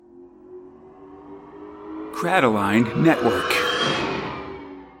Crataline Network.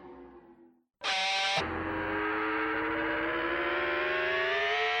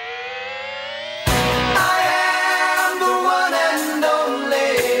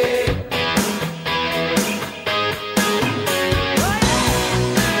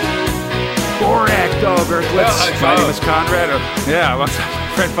 My name is Conrad.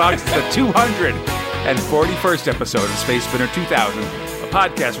 Alongside Fred Fox, it's the 241st episode of Space Spinner 2000, a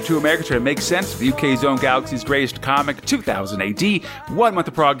podcast where two Americans try to make sense of the UK's own galaxy's greatest comic, 2000 AD, 1 month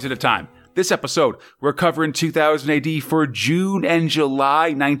of progs at a time. This episode, we're covering 2000 AD for June and July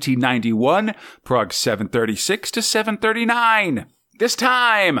 1991, prog 736 to 739. This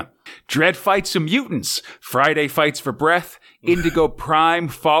time, Dredd fights some mutants, Friday fights for breath, Indigo Prime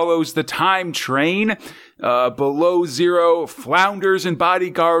follows the time train, Below Zero flounders in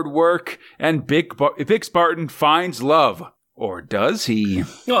bodyguard work, and Big Spartan finds love. Or does he?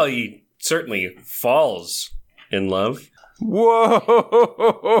 Well, he certainly falls in love. Whoa!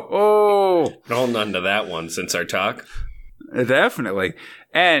 Been holding on to that one since our talk. Definitely.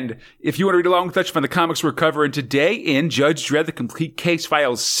 And if you want to read along with us from the comics we're covering today in Judge Dredd, The Complete Case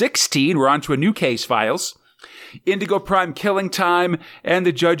Files 16, we're on to a new Case Files, Indigo Prime Killing Time, and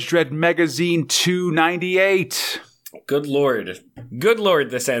the Judge Dredd Magazine 298. Good Lord. Good Lord,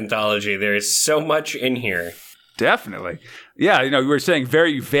 this anthology. There is so much in here. Definitely. Yeah, we were saying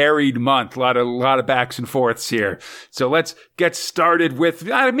very varied month, a lot of backs and forths here. So let's get started with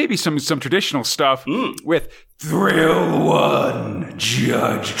maybe some traditional stuff with Thrill 1,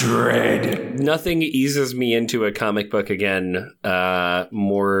 Judge Dredd. Nothing eases me into a comic book again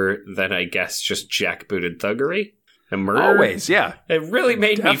more than, I guess, just jackbooted thuggery and murder. Always, yeah. It really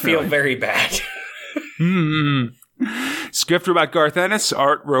made me feel very bad. Script robot Garth Ennis,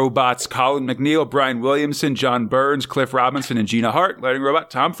 art robots Colin McNeil, Brian Williamson, John Burns, Cliff Robinson, and Gina Hart, lighting robot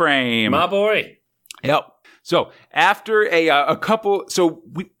Tom Frame. My boy. Yep. So after a couple, so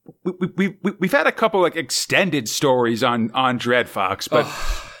we've had a couple like extended stories on Dredd Fox, but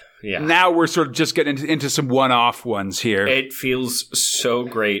now we're sort of just getting into some one-off ones here. It feels so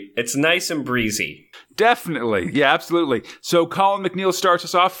great. It's nice and breezy. Definitely. Yeah, absolutely. So Colin McNeil starts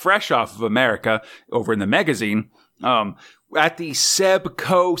us off fresh off of America over in the magazine. At the Seb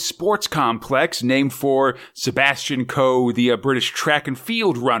Coe Sports Complex, named for Sebastian Coe, the British track and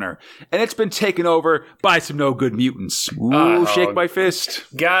field runner. And it's been taken over by some no-good mutants. Ooh, shake my fist.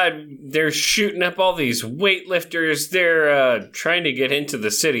 God, they're shooting up all these weightlifters. They're trying to get into the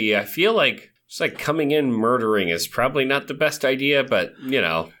city. I feel like it's like coming in murdering is probably not the best idea, but,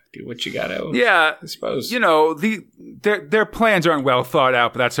 do what you gotta. Yeah, I suppose. Their plans aren't well thought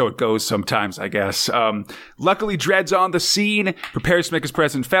out, but that's how it goes sometimes, I guess. Luckily, Dredd's on the scene, prepares to make his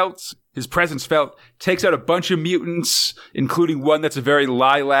presence felt. Takes out a bunch of mutants, including one that's a very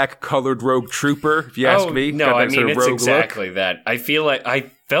lilac-colored rogue trooper, if you ask me. No, I mean, it's exactly that. I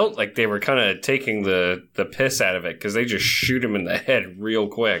felt like they were kind of taking the piss out of it, because they just shoot him in the head real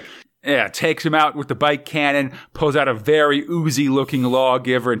quick. Yeah, takes him out with the bike cannon, pulls out a very oozy-looking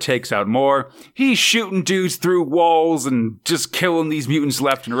lawgiver and takes out more. He's shooting dudes through walls and just killing these mutants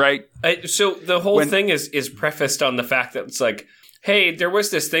left and right. So the whole thing is prefaced on the fact that it's like, hey, there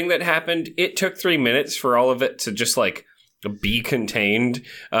was this thing that happened. It took 3 minutes for all of it to just, be contained.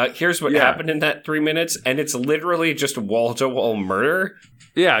 Here's what happened in that 3 minutes, and it's literally just wall-to-wall murder.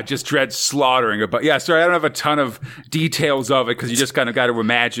 Yeah, just Dredd slaughtering it. But yeah, sorry, I don't have a ton of details of it because you just kind of got to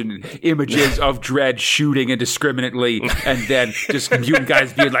imagine images of Dredd shooting indiscriminately and then just mutant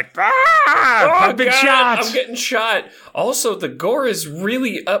guys being like, I've been shot. I'm getting shot. Also, the gore is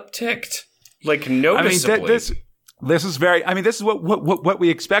really upticked, noticeably. This is what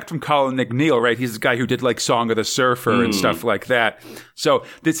we expect from Colin McNeil, right? He's the guy who did Song of the Surfer and stuff like that. So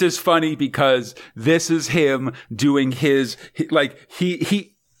this is funny because this is him doing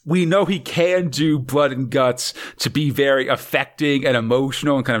we know he can do blood and guts to be very affecting and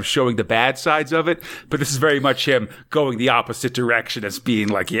emotional and kind of showing the bad sides of it. But this is very much him going the opposite direction as being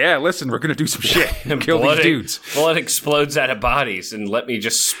yeah, listen, we're going to do some shit and kill these dudes. Blood explodes out of bodies and let me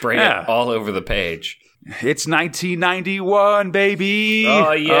just spray it all over the page. It's 1991, baby.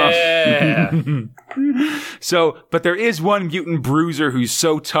 Oh, yeah. But there is one mutant bruiser who's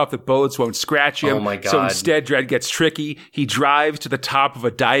so tough that bullets won't scratch him. Oh, my God. So instead, Dredd gets tricky. He drives to the top of a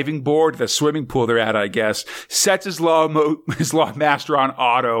diving board, the swimming pool they're at, I guess, sets his law master on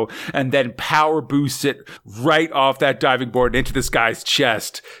auto, and then power boosts it right off that diving board into this guy's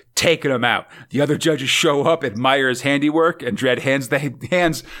chest, taking him out. The other judges show up, admire his handiwork, and Dredd hands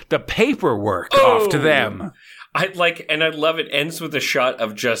the paperwork off to them. I love it ends with a shot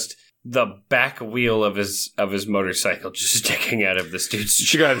of just the back wheel of his motorcycle just sticking out of this dude's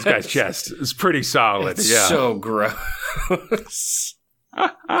chest. Check out this guy's chest. It's pretty solid. It's so gross.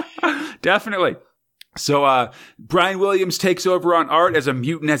 Definitely. So Brian Williams takes over on art as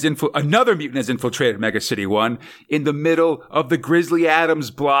another mutant has infiltrated Mega City 1 in the middle of the Grizzly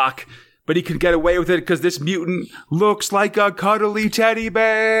Adams block. But he can get away with it because this mutant looks like a cuddly teddy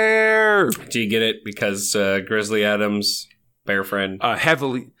bear. Do you get it? Because Grizzly Adams, bear friend. A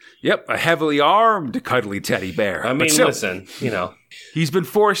heavily armed cuddly teddy bear. I mean, listen, he's been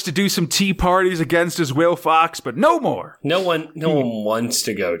forced to do some tea parties against his will, Fox, but no more. No one wants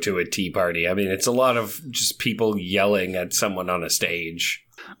to go to a tea party. I mean, it's a lot of just people yelling at someone on a stage.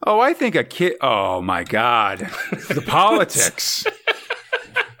 Oh, I think a kid. Oh my God, the politics.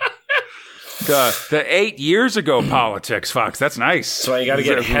 The 8 years ago politics, Fox. That's nice. So you got to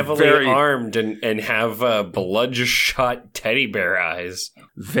get heavily armed and have bloodshot teddy bear eyes.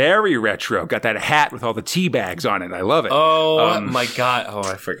 Very retro. Got that hat with all the tea bags on it. I love it. Oh my God. Oh,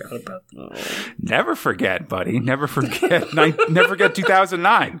 I forgot about that. Never forget, buddy. Never forget. Never forget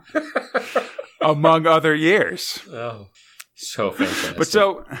 2009. Among other years. Oh. So fantastic. But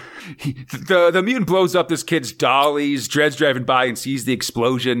so, the mutant blows up this kid's dollies. Dredd's driving by and sees the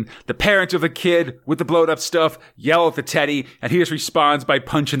explosion. The parents of the kid with the blowed up stuff yell at the Teddy, and he just responds by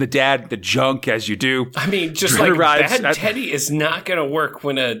punching the dad in the junk, as you do. I mean, just Dredd like bad Teddy is not going to work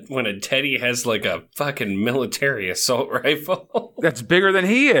when a Teddy has like a fucking military assault rifle. That's bigger than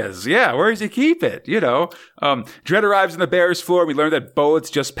he is. Yeah, where does he keep it? Dredd arrives on the bear's floor. We learn that bullets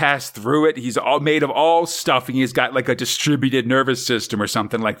just pass through it. He's all made of all stuffing. He's got like a distributed nervous system or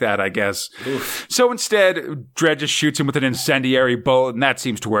something like that, I guess. Oof. So instead, Dredd just shoots him with an incendiary bullet, and that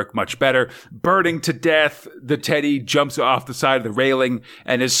seems to work much better. Burning to death, the Teddy jumps off the side of the railing,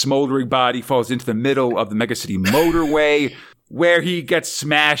 and his smoldering body falls into the middle of the Mega City motorway, where he gets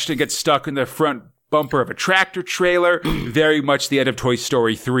smashed and gets stuck in the front bumper of a tractor trailer. Very much the end of Toy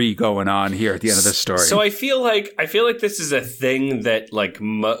Story 3 going on here at the end of this story. So I feel like this is a thing that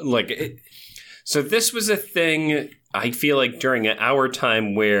so this was a thing I feel like during our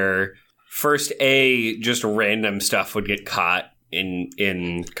time where first just random stuff would get caught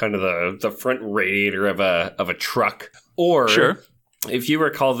in kind of the front radiator of a truck, or sure. If you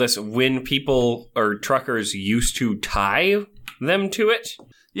recall this, when people or truckers used to tie them to it.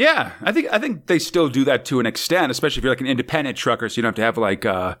 Yeah, I think they still do that to an extent, especially if you're like an independent trucker, so you don't have to have like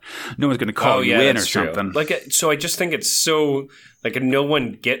no one's going to call you in or something. So I just think it's so like no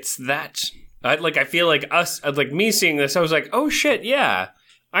one gets that. I feel like me seeing this, I was like, oh shit, yeah.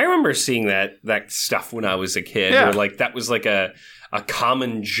 I remember seeing that stuff when I was a kid. Yeah. Or like that was like a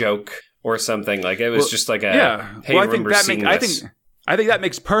common joke or something. Like it was just like hey, I remember seeing this. I think that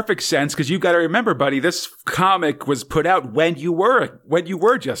makes perfect sense because you've got to remember, buddy, this comic was put out when you were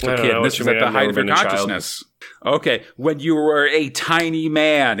just a kid. This was at the height of your consciousness. Okay, when you were a tiny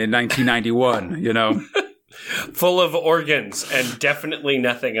man in 1991, Full of organs and definitely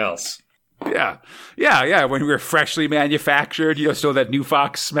nothing else. Yeah. When we were freshly manufactured, still that new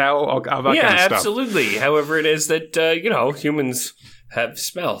Fox smell, all that kind of stuff. Absolutely. However, it is that humans have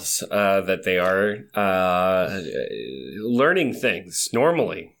smells that they are learning things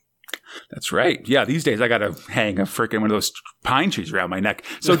normally. That's right. Yeah, these days I got to hang a freaking one of those pine trees around my neck.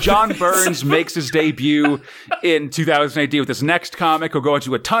 So John Burns makes his debut in 2008 with this next comic. He'll go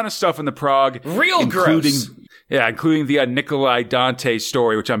into a ton of stuff in the prog. Real gross. Yeah, including the Nikolai Dante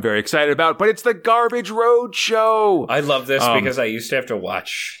story, which I'm very excited about. But it's the Garbage Road Show. I love this because I used to have to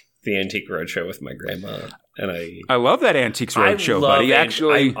watch the Antique Roadshow with my grandma. And I love that Antiques Roadshow, buddy.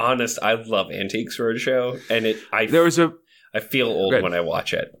 Actually, I'm honest, I love Antiques Roadshow, and I feel old when I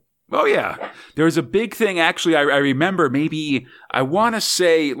watch it. Oh yeah, there was a big thing. Actually, I remember I want to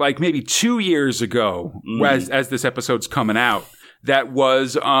say like maybe 2 years ago, as this episode's coming out, that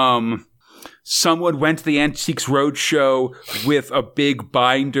was someone went to the Antiques Roadshow with a big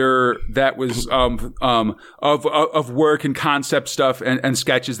binder that was of work and concept stuff and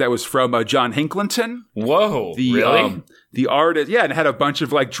sketches that was from John Hincklington. Whoa, really? The artist, yeah, and it had a bunch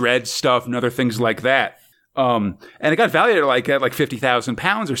of like Dredd stuff and other things like that. And it got valued at like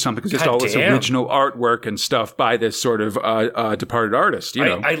 £50,000 or something because it's all this original artwork and stuff by this sort of departed artist.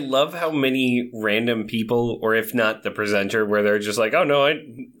 I love how many random people, or if not the presenter, where they're just like, "Oh no,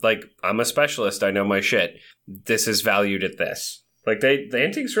 I'm a specialist. I know my shit. This is valued at this." Like the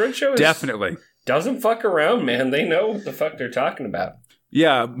Antiques Roadshow definitely doesn't fuck around, man. They know what the fuck they're talking about.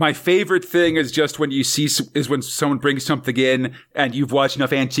 Yeah, my favorite thing is just when when someone brings something in and you've watched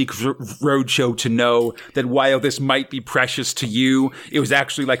enough Antique Roadshow to know that while this might be precious to you, it was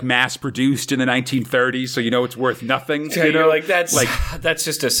actually like mass produced in the 1930s, so you know it's worth nothing. Yeah, you're like, that's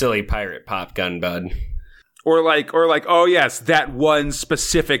just a silly pirate pop gun, bud. Or like, oh yes, that one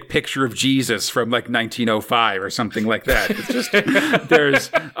specific picture of Jesus from like 1905 or something like that. It's just, there's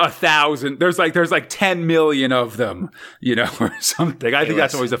 1,000, there's like 10 million of them, you know, or something. I think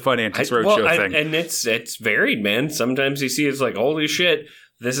that's always a fun Antiques Roadshow thing. And it's varied, man. Sometimes you see it's like, holy shit,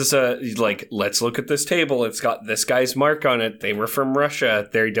 this is let's look at this table. It's got this guy's mark on it. They were from Russia.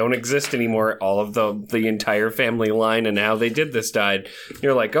 They don't exist anymore. All of the entire family line and how they did this died.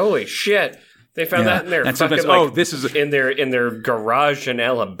 You're like, holy shit. They found that in their fucking, this is in their garage in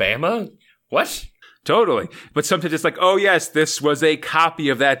Alabama? What? Totally. But sometimes it's like, oh yes, this was a copy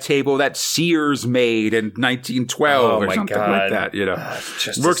of that table that Sears made in 1912 or something like that, you know.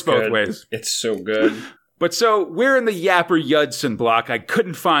 It works both ways. It's so good. But so we're in the Yapper Yudson block. I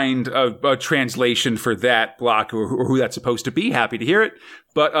couldn't find a translation for that block or who that's supposed to be. Happy to hear it.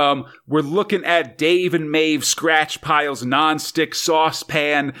 But we're looking at Dave and Maeve Scratch Pile's nonstick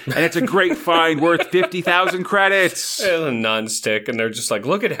saucepan, and it's a great find worth 50,000 credits. It's a nonstick, and they're just like,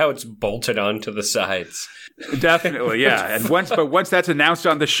 look at how it's bolted onto the sides. Definitely, yeah. And once that's announced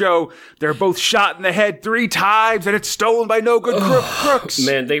on the show, they're both shot in the head 3 times, and it's stolen by no good crooks.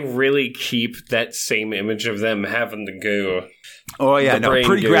 Man, they really keep that same image of them having the goo. Oh yeah,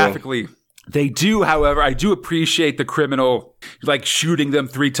 pretty graphically. They do, however, I do appreciate the criminal like shooting them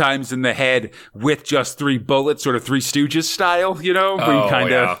 3 times in the head with just 3 bullets, sort of Three Stooges style, you know, where you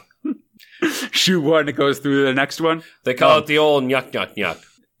kind of shoot one and it goes through the next one. They call it the old nyuk nyuk nyuk.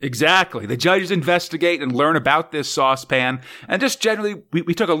 Exactly. The judges investigate and learn about this saucepan. And just generally,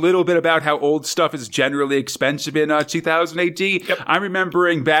 we talk a little bit about how old stuff is generally expensive in 2000 AD. Yep. I'm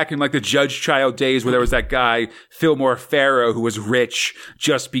remembering back in like the Judge Child days where there was that guy, Fillmore Farrow, who was rich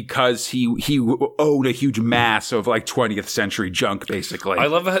just because he owned a huge mass of like 20th century junk, basically. I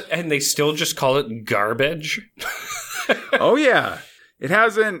love it. And they still just call it garbage. Oh, yeah. It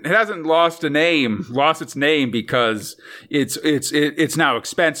hasn't lost its name because it's now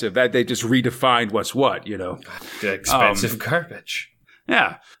expensive. That they just redefined what's what, you know. Expensive garbage.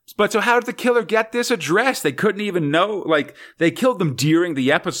 Yeah. But so how did the killer get this address? They couldn't even know, like, they killed them during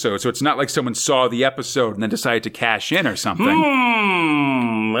the episode, so it's not like someone saw the episode and then decided to cash in or something.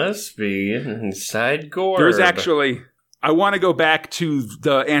 Must be inside Gorb. There's actually... I want to go back to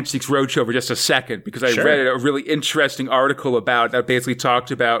the Antiques Roadshow for just a second because I read a really interesting article about that basically talked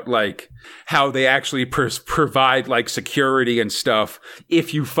about like how they actually provide like security and stuff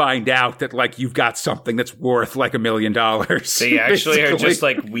if you find out that like you've got something that's worth like $1 million. They actually are just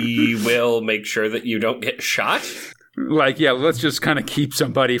like, we will make sure that you don't get shot. Like, yeah, let's just kind of keep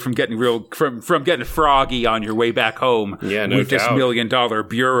somebody from getting from getting froggy on your way back home with this $1 million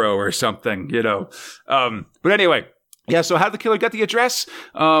bureau or something, you know. But anyway. Yeah, so how did the killer get the address?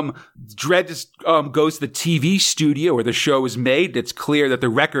 Dredd just goes to the TV studio where the show is made. It's clear that the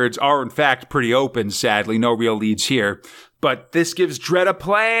records are, in fact, pretty open, sadly. No real leads here. But this gives Dredd a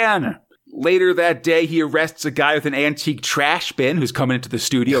plan. Later that day, he arrests a guy with an antique trash bin who's coming into the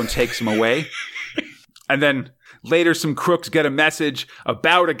studio and takes him away. And then later, some crooks get a message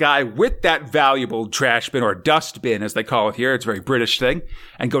about a guy with that valuable trash bin, or dust bin, as they call it here. It's a very British thing.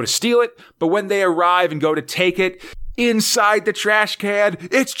 And go to steal it. But when they arrive and go to take it... inside the trash can,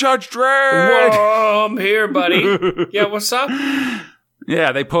 it's Judge Dredd! Whoa, I'm here, buddy. Yeah, what's up?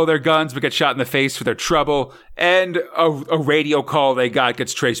 Yeah, they pull their guns but get shot in the face for their trouble. And a radio call they got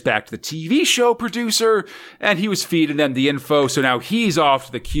gets traced back to the TV show producer, and he was feeding them the info, so now he's off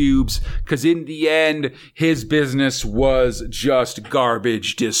to the cubes, because in the end, his business was just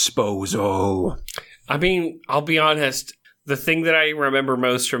garbage disposal. I mean, I'll be honest, the thing that I remember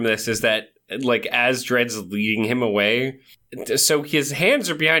most from this is that like as Dredd's leading him away, so his hands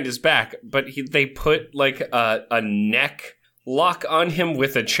are behind his back, but they put like a neck lock on him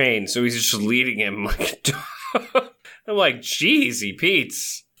with a chain, so he's just leading him like. I'm like, jeezy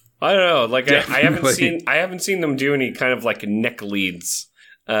Pete's. I don't know, like I haven't seen them do any kind of like neck leads.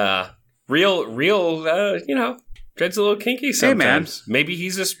 Real, you know, Dredd's a little kinky sometimes. Hey, man. Maybe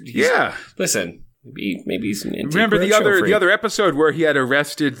he's listen. Maybe he's an antique. Remember the other episode where he had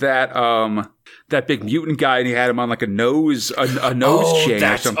arrested that big mutant guy and he had him on like a nose chain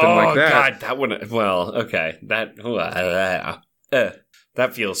or something like that. Oh God, that one. Well, okay, that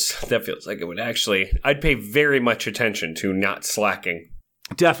feels like it would actually. I'd pay very much attention to not slacking.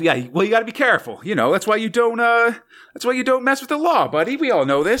 Definitely. Yeah. Well, you got to be careful. You know, that's why you don't mess with the law, buddy. We all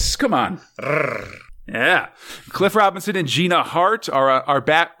know this. Come on. Yeah. Cliff Robinson and Gina Hart are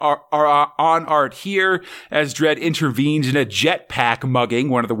on art here as Dredd intervenes in a jetpack mugging,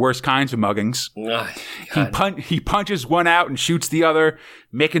 one of the worst kinds of muggings. He punches one out and shoots the other,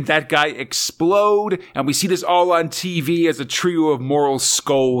 making that guy explode. And we see this all on TV as a trio of moral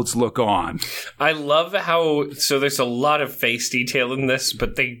scolds look on. I love how, so there's a lot of face detail in this,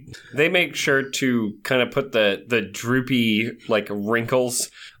 but they make sure to kind of put the droopy, like, wrinkles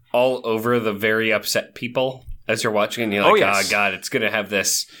all over the very upset people as you're watching, and you're like, oh God, it's going to have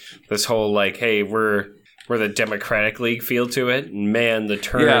this whole, like, hey, we're the Democratic League feel to it. And man, the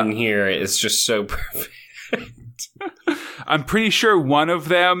turn here is just so perfect. I'm pretty sure one of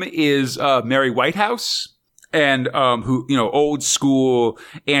them is Mary Whitehouse, and who, old school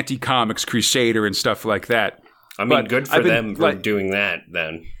anti-comics crusader and stuff like that. I mean, good for them for doing that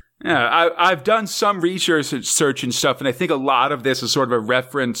then. Yeah, I've done some research and stuff, and I think a lot of this is sort of a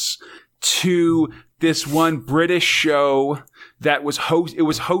reference to this one British show that was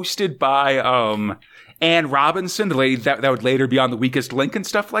hosted by Anne Robinson, the lady that would later be on The Weakest Link and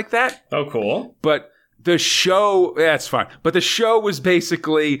stuff like that. Oh, cool. But the show, that's fine. But the show was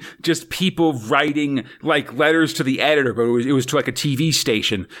basically just people writing like letters to the editor, but it was to like a TV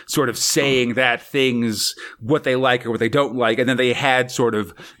station sort of saying that things, what they like or what they don't like. And then they had sort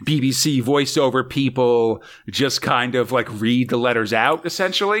of BBC voiceover people just kind of like read the letters out,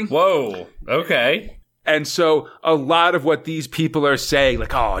 essentially. Whoa. Okay. And so a lot of what these people are saying,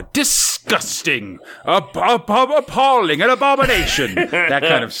 like, oh, disgusting, appalling, an abomination, that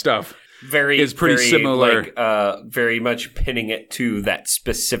kind of stuff. Is pretty similar. Like, very much pinning it to that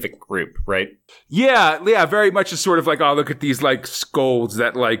specific group, right? Yeah, very much is sort of like, oh, look at these like scolds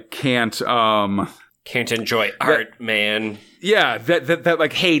that like can't enjoy art, man. Yeah, that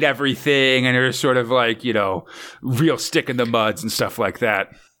like hate everything and are sort of like, real stick in the muds and stuff like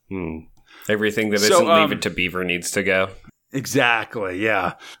that. Everything that isn't Leave It to Beaver needs to go. Exactly,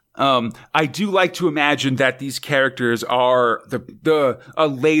 yeah. I do like to imagine that these characters are a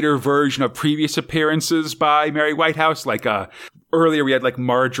later version of previous appearances by Mary Whitehouse. Like, earlier we had like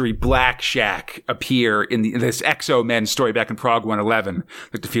Marjorie Blackshack appear in this Exo-Men story back in Prague 111. I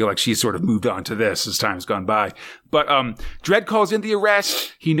like to feel like she's sort of moved on to this as time's gone by. But, Dredd calls in the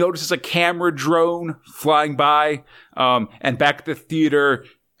arrest. He notices a camera drone flying by. And back at the theater,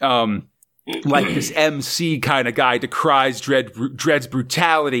 like this MC kind of guy decries Dredd's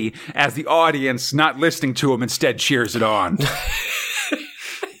brutality as the audience, not listening to him, instead cheers it on.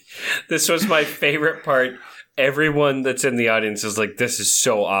 This was my favorite part. Everyone that's in the audience is like, this is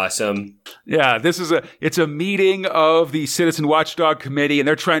so awesome. Yeah, it's a meeting of the Citizen Watchdog Committee, and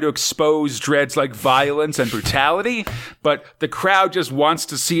they're trying to expose Dredd's like violence and brutality, but the crowd just wants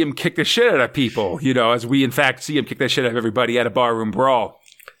to see him kick the shit out of people, as we in fact see him kick the shit out of everybody at a barroom brawl.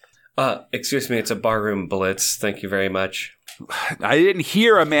 Excuse me, it's a barroom blitz. Thank you very much. I didn't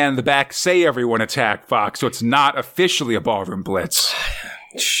hear a man in the back say everyone attack, Fox, so it's not officially a barroom blitz.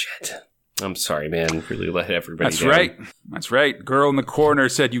 Shit. I'm sorry, man. Really let everybody That's down. That's right. Girl in the corner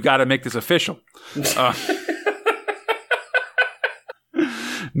said, you got to make this official.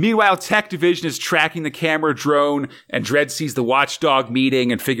 Meanwhile, Tech Division is tracking the camera drone, and Dredd sees the Watchdog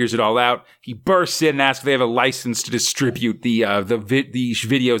meeting and figures it all out. He bursts in and asks if they have a license to distribute the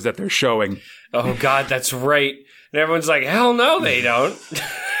videos that they're showing. Oh, God, that's right. And everyone's like, hell no, they don't.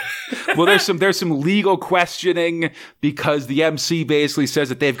 Well, there's some legal questioning because the MC basically says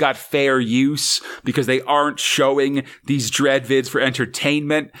that they've got fair use because they aren't showing these Dredd vids for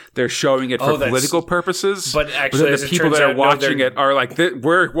entertainment. They're showing it for political purposes. But actually, the people that are watching it are like,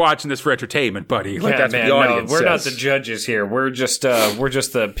 we're watching this for entertainment, buddy. Like, that's what the audience we're says. not the judges here. We're just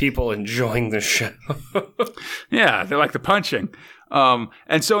the people enjoying the show. Yeah, they're like the punching.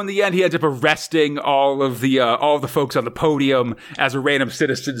 And so in the end, he ends up arresting all of the folks on the podium as a random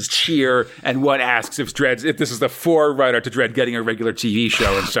citizens cheer, and one asks if this is the forerunner to Dredd getting a regular TV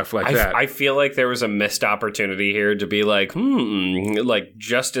show and stuff like that. I feel like there was a missed opportunity here to be like, like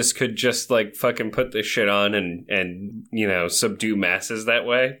Justice could just like fucking put this shit on and subdue masses that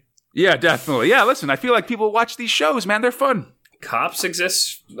way. Yeah, definitely. Yeah, listen, I feel like people watch these shows, man. They're fun. Cops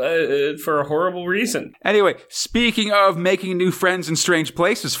exist for a horrible reason. Anyway, speaking of making new friends in strange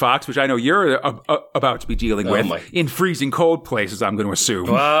places, Fox, which I know you're about to be dealing with, in freezing cold places, I'm going to assume.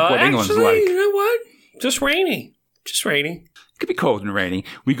 What England's like. You know what? Just rainy. It could be cold and rainy.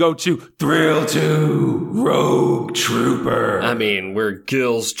 We go to Thrill 2, Rogue Trooper. I mean, we're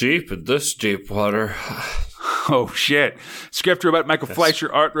gills deep in this deep water. Oh, shit. Script robot Michael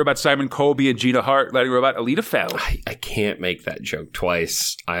Fleischer, art robot Simon Colby and Gina Hart, lighting robot Alita Fell. I can't make that joke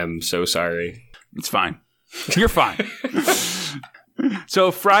twice. I am so sorry. It's fine. You're fine.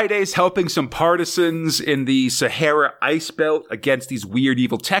 So Friday's helping some partisans in the Sahara Ice Belt against these weird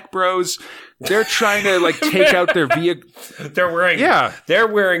evil tech bros. They're trying to like take out their vehicle. They're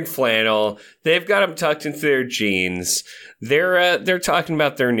wearing flannel. They've got them tucked into their jeans. They're talking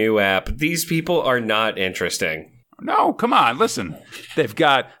about their new app. These people are not interesting. No, come on, listen. They've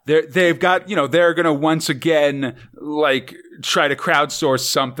got they're going to once again like try to crowdsource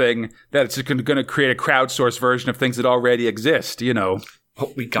something that's going to create a crowdsourced version of things that already exist, Well,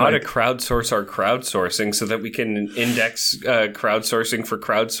 we got to crowdsource our crowdsourcing so that we can index crowdsourcing for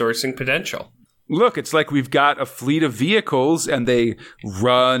crowdsourcing potential. Look, it's like we've got a fleet of vehicles and they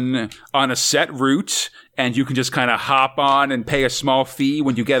run on a set route and you can just kind of hop on and pay a small fee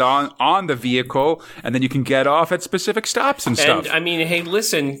when you get on the vehicle and then you can get off at specific stops and stuff. And I mean, hey,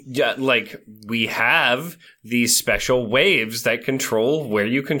 listen, like we have these special waves that control where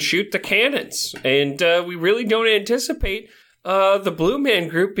you can shoot the cannons. And we really don't anticipate the Blue Man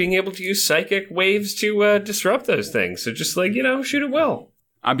Group being able to use psychic waves to disrupt those things. So just like, shoot it well.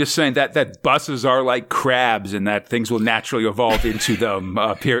 I'm just saying that buses are like crabs and that things will naturally evolve into them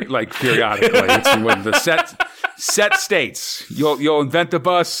periodically. It's when the set states. You'll invent a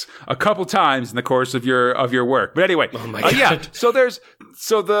bus a couple times in the course of your work. But anyway, oh my God. Yeah. So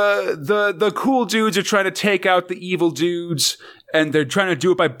the cool dudes are trying to take out the evil dudes. And they're trying to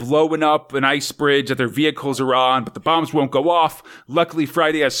do it by blowing up an ice bridge that their vehicles are on, but the bombs won't go off. Luckily,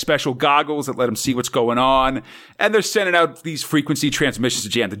 Friday has special goggles that let them see what's going on. And they're sending out these frequency transmissions to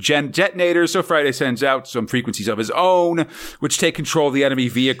jam the detonators. So Friday sends out some frequencies of his own, which take control of the enemy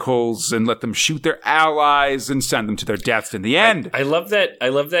vehicles and let them shoot their allies and send them to their deaths in the end. I love that. I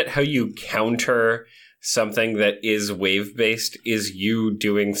love that how you counter something that is wave-based is you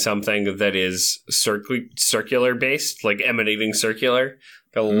doing something that is circular-based, like emanating circular.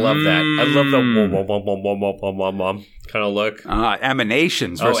 I love that. I love the kind of look.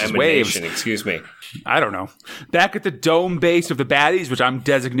 Emanations versus waves. Excuse me. I don't know. Back at the dome base of the baddies, which I'm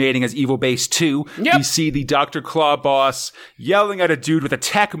designating as Evil Base 2, You see the Dr. Claw boss yelling at a dude with a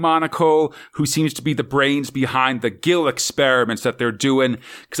tech monocle who seems to be the brains behind the gill experiments that they're doing.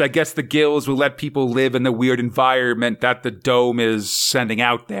 Because I guess the gills will let people live in the weird environment that the dome is sending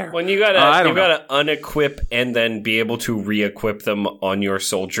out there. When you gotta unequip and then be able to re-equip them on your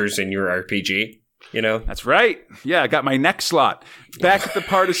soldiers in your RPG. That's right. Yeah, I got my neck slot. Back at the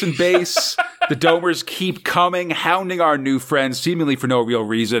partisan base, the Domers keep coming, hounding our new friends, seemingly for no real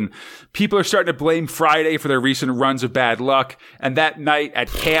reason. People are starting to blame Friday for their recent runs of bad luck. And that night at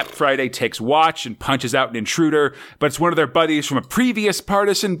camp, Friday takes watch and punches out an intruder. But it's one of their buddies from a previous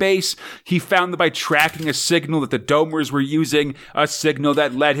partisan base. He found them by tracking a signal that the Domers were using, a signal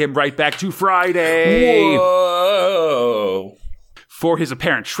that led him right back to Friday. Whoa. For his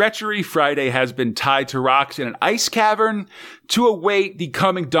apparent treachery, Friday has been tied to rocks in an ice cavern to await the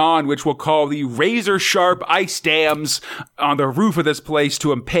coming dawn, which we'll call the razor-sharp ice dams on the roof of this place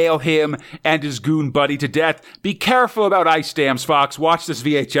to impale him and his goon buddy to death. Be careful about ice dams, Fox. Watch this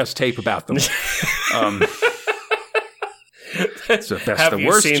VHS tape about them. That's the best, the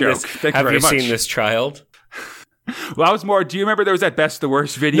worst joke. Thank you very much. Have you seen this child? Well, I was more. Do you remember there was that best the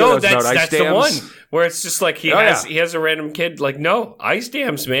worst video? No, about ice that's dams? the one where it's just like he has a random kid. Like, no, ice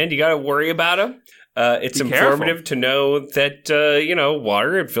dams, man. You got to worry about them. It's informative to know that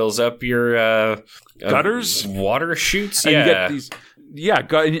water it fills up your gutters, water chutes. And you get these. Yeah,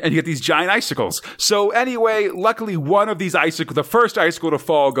 and you get these giant icicles. So anyway, luckily one of these icicles, the first icicle to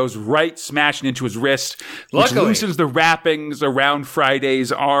fall, goes right smashing into his wrist, which loosens the wrappings around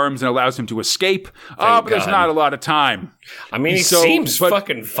Friday's arms and allows him to escape. But there's not a lot of time. I mean, he seems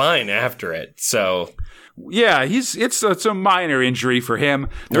fucking fine after it, so... Yeah, it's a minor injury for him.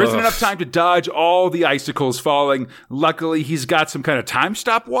 There isn't enough time to dodge all the icicles falling. Luckily, he's got some kind of time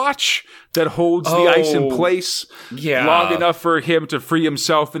stopwatch that holds the ice in place long enough for him to free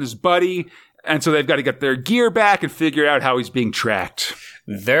himself and his buddy. And so they've got to get their gear back and figure out how he's being tracked.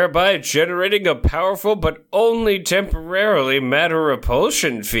 Thereby generating a powerful but only temporarily matter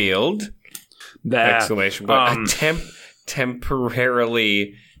repulsion field. Exclamation point.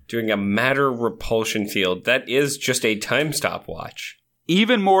 Temporarily... doing a matter repulsion field. That is just a time stopwatch.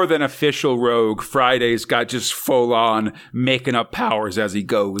 Even more than official rogue, Friday's got just full on making up powers as he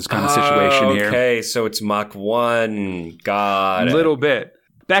goes kind of situation here. Okay, so it's Mach 1. God. A little bit.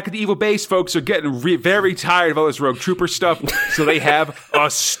 back at the evil base, folks are getting very tired of all this Rogue Trooper stuff, so they have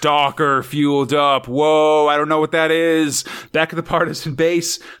a stalker fueled up. Whoa, I don't know what that is. Back at the partisan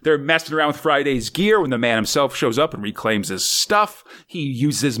base, they're messing around with Friday's gear when the man himself shows up and reclaims his stuff. He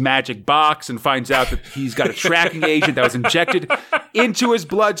uses his magic box and finds out that he's got a tracking agent that was injected into his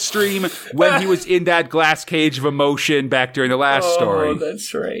bloodstream when he was in that glass cage of emotion back during the last story. Oh,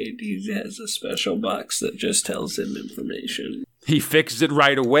 that's right. He has a special box that just tells him information. He fixes it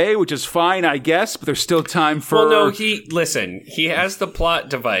right away, which is fine, I guess, but there's still time for... Well, no, he has the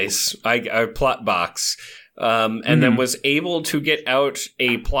plot device, a plot box, and then was able to get out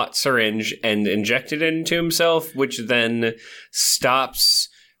a plot syringe and inject it into himself, which then stops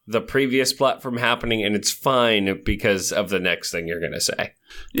the previous plot from happening, and it's fine because of the next thing you're going to say.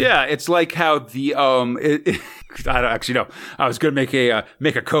 Yeah, it's like how the I don't actually know. I was going to make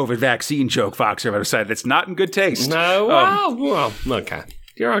a COVID vaccine joke, Foxer, but I decided it's not in good taste. No, well, okay,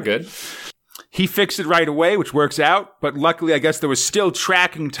 you're all good. He fixed it right away, which works out, but luckily I guess there was still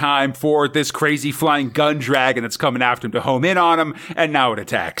tracking time for this crazy flying gun dragon that's coming after him to home in on him, and now it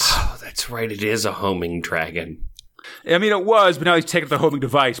attacks. Oh, that's right, it is a homing dragon. I mean, it was, but now he's taken the homing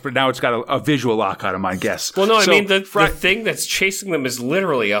device, but now it's got a visual lock on him, I guess. Well, no, I mean, the thing that's chasing them is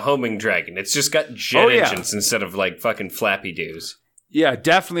literally a homing dragon. It's just got jet engines instead of, like, fucking flappy doos. Yeah,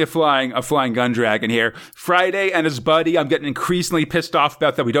 definitely a flying gun dragon here. Friday and his buddy, I'm getting increasingly pissed off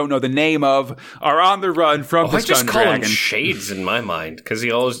about that we don't know the name of, are on the run from this gun dragon. I just call him Shades in my mind, because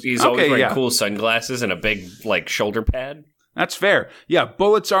he's always wearing cool sunglasses and a big, like, shoulder pad. That's fair. Yeah,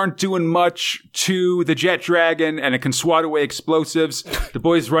 bullets aren't doing much to the jet dragon, and it can swat away explosives. The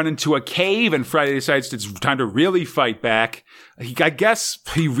boys run into a cave, and Friday decides it's time to really fight back. I guess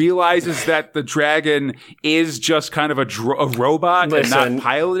he realizes that the dragon is just kind of a robot and not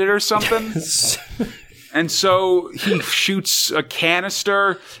piloted or something. And so he shoots a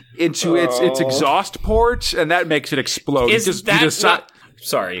canister into its exhaust port, and that makes it explode.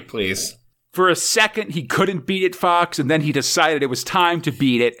 Sorry, please. For a second, he couldn't beat it, Fox, and then he decided it was time to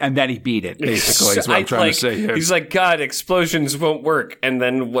beat it, and then he beat it, basically, is what I'm trying to say here. He's like, God, explosions won't work. And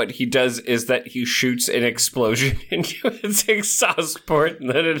then what he does is that he shoots an explosion into its exhaust port, and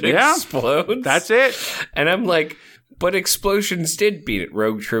then it explodes. That's it. And I'm like, but explosions did beat it,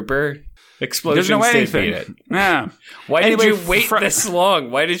 Rogue Trooper. Explosions did beat it. Yeah. Why did you wait this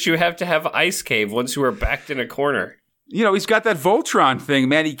long? Why did you have to have Ice Cave once you were backed in a corner? You know, he's got that Voltron thing,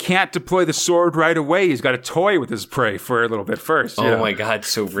 man. He can't deploy the sword right away. He's got to toy with his prey for a little bit first. Oh, my God.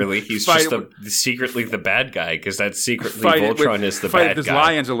 So really, he's just secretly the bad guy, because that's secretly Voltron is the bad guy. Fight with his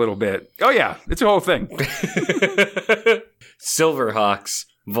lions a little bit. Oh, yeah. It's a whole thing. Silverhawks,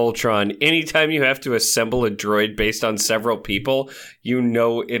 Voltron. Anytime you have to assemble a droid based on several people, you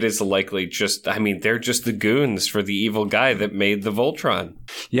know it is likely they're just the goons for the evil guy that made the Voltron.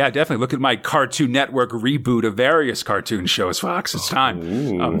 Yeah, definitely. Look at my Cartoon Network reboot of various cartoon shows, Fox. It's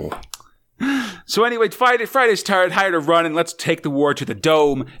time. So anyway, Friday's tired to run, and let's take the war to the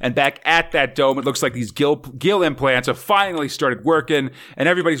dome. And back at that dome, it looks like these gill implants have finally started working, and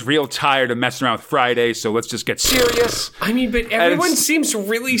everybody's real tired of messing around with Friday, so let's just get serious. I mean, but everyone seems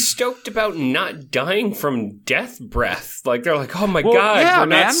really stoked about not dying from death breath. Like, they're like, oh my God, we're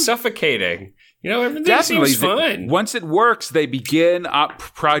not suffocating. You know, everything seems fine. Once it works, they begin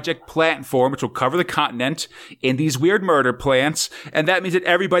Project Platform, which will cover the continent in these weird murder plants. And that means that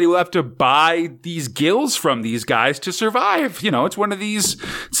everybody will have to buy these gills from these guys to survive. You know, it's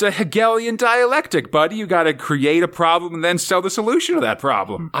it's a Hegelian dialectic, buddy. You got to create a problem and then sell the solution to that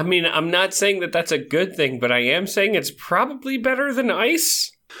problem. I mean, I'm not saying that that's a good thing, but I am saying it's probably better than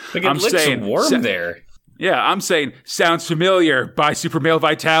ice. Like, it looks warm there. Yeah, I'm saying, sounds familiar by Super Male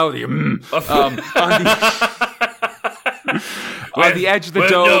Vitality. On the edge of the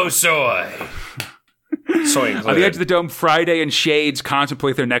dome. No soy. Soy included. On the edge of the dome, Friday and Shades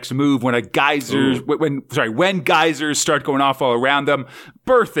contemplate their next move when when geysers start going off all around them,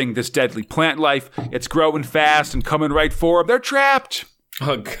 birthing this deadly plant life. It's growing fast and coming right for them. They're trapped.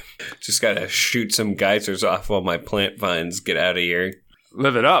 Oh, just gotta shoot some geysers off while my plant vines get out of here.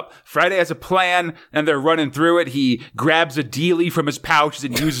 Live it up. Friday has a plan, and they're running through it. He grabs a dealie from his pouches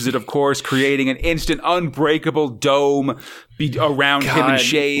and uses it, of course, creating an instant unbreakable dome around him and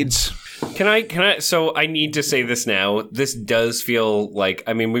Shades. Can I, so I need to say this now. This does feel like,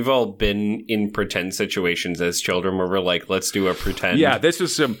 I mean, we've all been in pretend situations as children where we're like, let's do a pretend. Yeah, this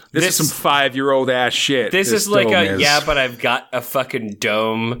is some 5-year-old ass shit. This is like but I've got a fucking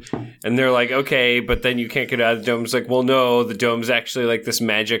dome. And they're like, okay, but then you can't get out of the dome. It's like, well, no, the dome's actually like this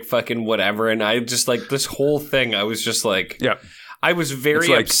magic fucking whatever. And I just like this whole thing, I was just like, yeah. I was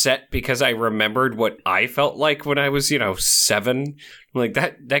very upset because I remembered what I felt like when I was, 7. Like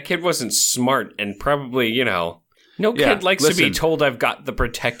that kid wasn't smart and probably, no kid likes to be told I've got the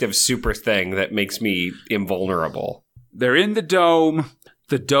protective super thing that makes me invulnerable. They're in the dome.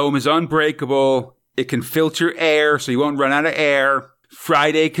 The dome is unbreakable. It can filter air, so you won't run out of air.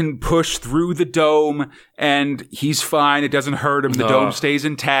 Friday can push through the dome, and he's fine. It doesn't hurt him. The dome stays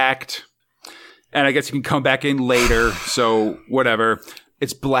intact. And I guess he can come back in later, so whatever.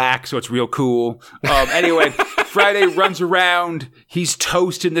 It's black, so it's real cool. Anyway, Friday runs around. He's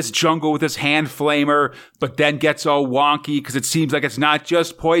toasting this jungle with his hand flamer, but then gets all wonky because it seems like it's not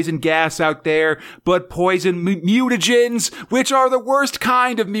just poison gas out there, but poison mutagens, which are the worst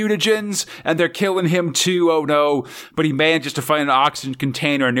kind of mutagens, and they're killing him too. Oh no. But he manages to find an oxygen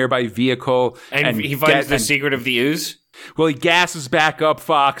container, a nearby vehicle. And he finds the secret of the ooze? Well, he gasses back up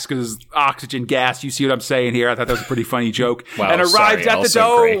Fox because oxygen gas. You see what I'm saying here? I thought that was a pretty funny joke. Wow, and arrives at the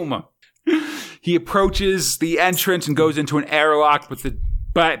dome. Great. He approaches the entrance and goes into an airlock, but the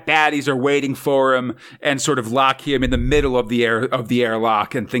baddies are waiting for him and sort of lock him in the middle of the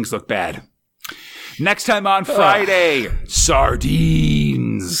airlock, and things look bad. Next time on Friday,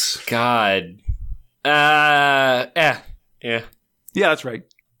 sardines. God. Yeah. Yeah, that's right.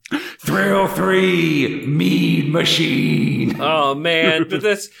 Thrill 3, Mean Machine. Oh, man.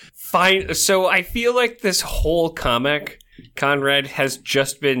 So I feel like this whole comic, Conrad, has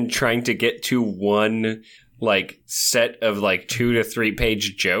just been trying to get to one, set of, 2 to 3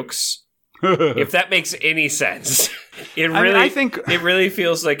 page jokes. If that makes any sense. I think it really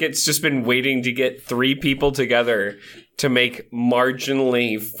feels like it's just been waiting to get 3 people together to make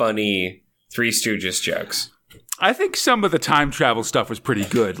marginally funny Three Stooges jokes. I think some of the time travel stuff was pretty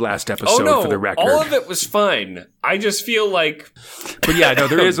good last episode, for the record. All of it was fine. I just feel like... But yeah, no,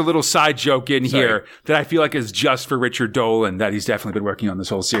 there is a little side joke in here that I feel like is just for Richard Dolan, that he's definitely been working on this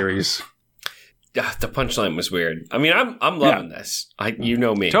whole series. The punchline was weird. I mean, I'm loving this. You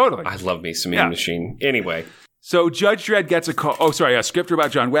know me. Totally. I love me some Mean Machine. Anyway. So Judge Dredd gets a call. Oh, sorry. A script about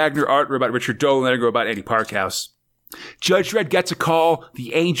John Wagner, art about Richard Dolan, then I go about Andy Parkhouse. Judge Dredd gets a call.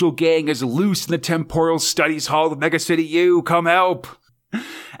 The Angel Gang is loose in the Temporal Studies Hall of Mega City U. Come help.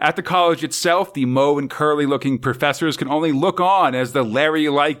 At the college itself, the Moe and Curly-looking professors can only look on as the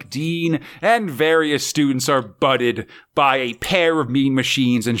Larry-like dean and various students are butted by a pair of mean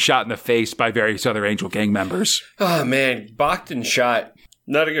machines and shot in the face by various other Angel Gang members. Oh, man. Balked and shot.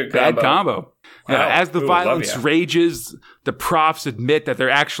 Not a good combo. Bad combo. Wow. As the violence rages, the profs admit that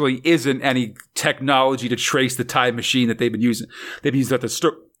there actually isn't any technology to trace the time machine that they've been using. They've used that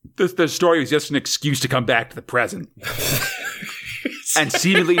the story was just an excuse to come back to the present. And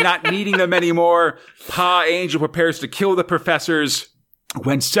seemingly not needing them anymore, Pa Angel prepares to kill the professors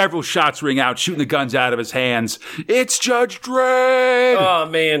when several shots ring out, shooting the guns out of his hands. It's Judge Dredd! Oh,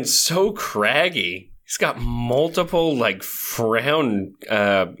 man, so craggy. He's got multiple, frown,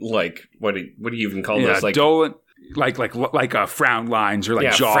 what do you even call this? Dolan, frown lines or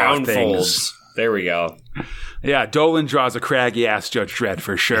jaw frown things. Folds. There we go. Yeah, Dolan draws a craggy-ass Judge Dredd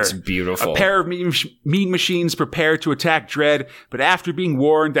for sure. It's beautiful. A pair of mean machines prepare to attack Dredd, but after being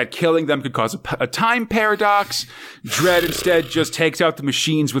warned that killing them could cause a time paradox, Dredd instead just takes out the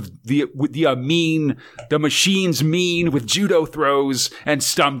machines with the machines mean with judo throws and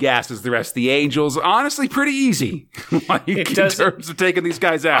stun gases the rest of the Angels. Honestly, pretty easy. In terms of taking these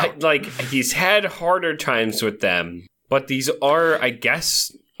guys out. He's had harder times with them, but these are, I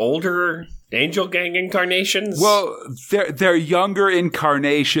guess, older Angel Gang incarnations? Well, they're younger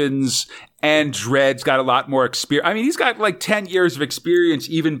incarnations, and Dredd's got a lot more experience. I mean, he's got 10 years of experience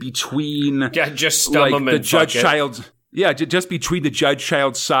even between... Yeah, just stun him and fuck it. Yeah, just between the Judge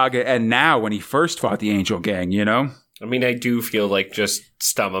Child saga and now when he first fought the Angel Gang, you know? I mean, I do feel like just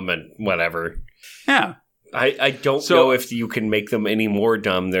stun them and whatever. Yeah. I don't know if you can make them any more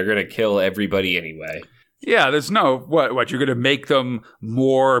dumb. They're going to kill everybody anyway. Yeah, there's no what you're going to make them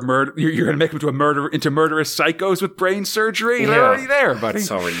more murder. You're going to make them into murderous psychos with brain surgery. They're already there, buddy. It's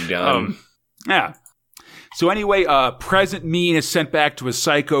already done. Yeah. So anyway, Present Mean is sent back to a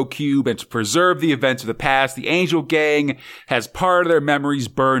psycho cube, and to preserve the events of the past, the Angel Gang has part of their memories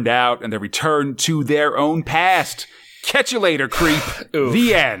burned out, and they return to their own past. Catch you later, creep.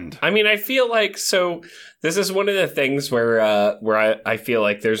 The end. I mean, I feel like this is one of the things where I feel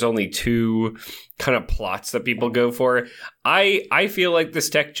like there's only 2 kind of plots that people go for. I feel like this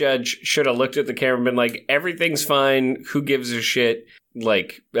tech judge should have looked at the camera and been like, everything's fine. Who gives a shit?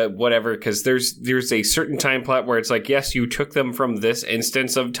 Whatever. Because there's a certain time plot where it's like, yes, you took them from this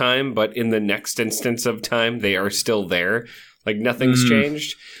instance of time, but in the next instance of time, they are still there. Nothing's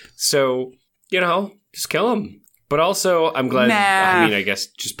changed. So, just kill them. But also, I'm glad, Nah. I mean, I guess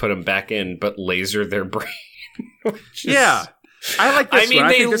just put them back in, but laser their brain. Yeah. I like this I mean, one. I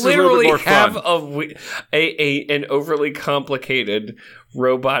they think this is a little literally bit more have fun. an overly complicated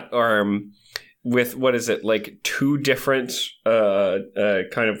robot arm with, what is it, like 2 different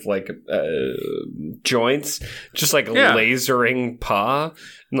kind of like joints, just like lasering paw.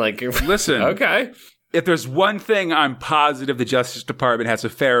 Like, Listen. Okay. If there's one thing I'm positive the Justice Department has a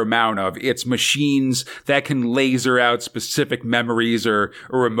fair amount of, it's machines that can laser out specific memories or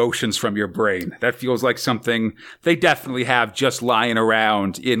emotions from your brain. That feels like something they definitely have just lying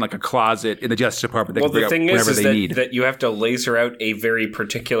around in like a closet in the Justice Department. They Well, can the thing is that you have to laser out a very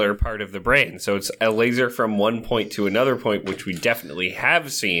particular part of the brain. So it's a laser from one point to another point, which we definitely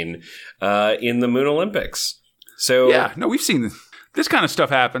have seen in the Moon Olympics. So yeah, no, we've seen this kind of stuff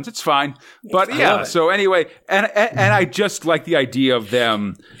happens. It's fine. But yeah, so anyway, and I just like the idea of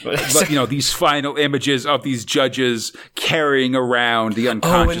them, these final images of these judges carrying around the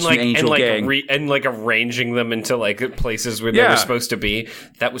unconscious angel gang. And arranging them into like places where they were supposed to be.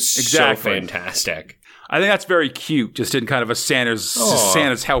 That was so fantastic. I think that's very cute, just in kind of a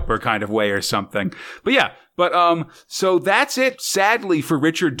Santa's helper kind of way or something. But yeah. But so that's it. Sadly for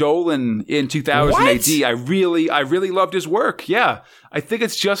Richard Dolan in 2000 AD, I really loved his work. Yeah, I think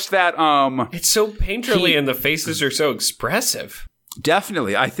it's just that it's so painterly and the faces are so expressive.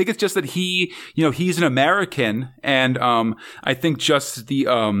 Definitely, I think it's just that he's an American, and I think just the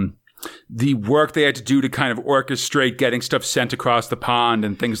work they had to do to kind of orchestrate getting stuff sent across the pond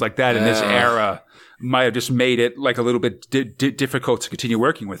and things like that in this era might have just made it like a little bit difficult to continue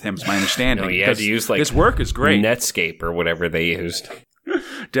working with him, is my understanding. No, you had to use like this work is great. Netscape or whatever they used.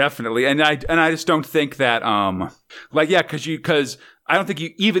 Definitely. And I just don't think that because I don't think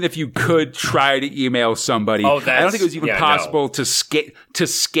even if you could try to email somebody, I don't think it was even possible to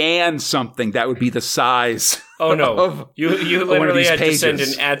scan something that would be the size. Oh no! You literally had to send an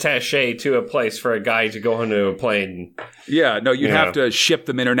attaché to a place for a guy to go onto a plane. Yeah, no, you'd have to ship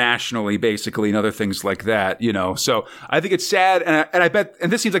them internationally, basically, and other things like that. So I think it's sad, and I bet,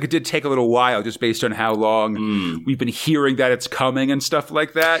 and this seems like it did take a little while, just based on how long we've been hearing that it's coming and stuff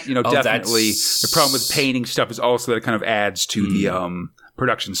like that. Definitely the problem with painting stuff is also that it kind of adds to the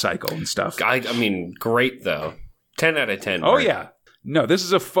production cycle and stuff. I mean, great though. 10 out of 10. Oh yeah. No, this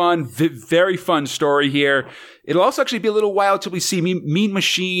is a fun, very fun story here. It'll also actually be a little while till we see Mean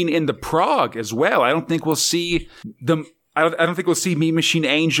Machine in the Prague as well. I don't think we'll see them. I don't think we'll see Mean Machine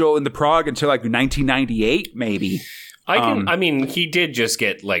Angel in the Prague until like 1998, maybe. I mean, he did just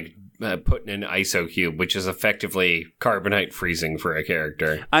get like put in an ISO cube, which is effectively carbonite freezing for a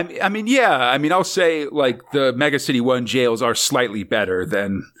character. I mean, I'll say like the Mega City 1 jails are slightly better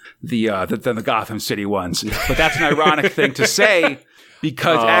than the Gotham City ones, but that's an ironic thing to say.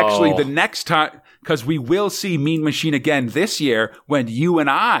 Because actually the next time, because we will see Mean Machine again this year when you and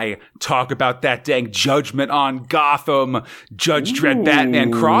I talk about that dang Judgment on Gotham, Judge Dredd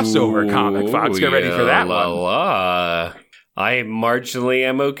Batman crossover comic, Fox. Get ready for that one. I marginally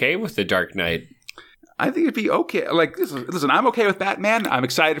am okay with The Dark Knight. I think it'd be okay. Like, listen, I'm okay with Batman. I'm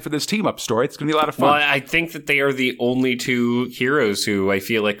excited for this team-up story. It's going to be a lot of fun. Well, I think that they are the only two heroes who I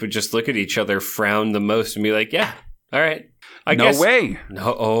feel like would just look at each other, frown the most, and be like, yeah, all right. I guess. No way.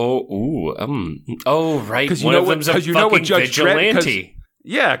 No. Oh, right. One of them's a fucking vigilante.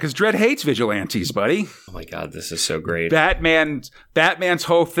 Because Dredd hates vigilantes, buddy. Oh my god, this is so great. Batman's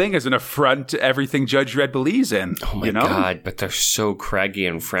whole thing is an affront to everything Judge Dredd believes in. Oh my god, but they're so craggy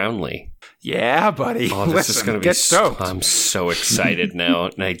and frownly. Yeah, buddy. Oh, this is going to be stoked. I'm so excited now,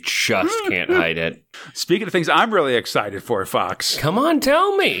 and I just can't hide it. Speaking of things I'm really excited for, Fox. Come on,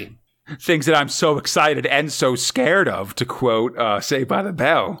 tell me. Things that I'm so excited and so scared of, to quote Saved by the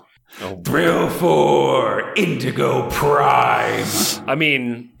Bell. Oh, Thrill for Indigo Prime. I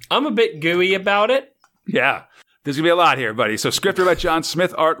mean, I'm a bit gooey about it. Yeah. There's going to be a lot here, buddy. So script robot John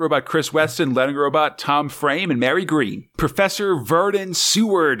Smith, art robot Chris Weston, lettering robot Tom Frame, and Mary Green. Professor Vernon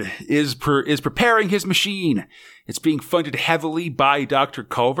Seward is preparing his machine. It's being funded heavily by Dr.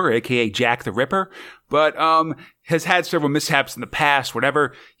 Culver, a.k.a. Jack the Ripper, but has had several mishaps in the past,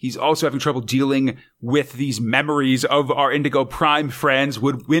 whatever. He's also having trouble dealing with these memories of our Indigo Prime friends,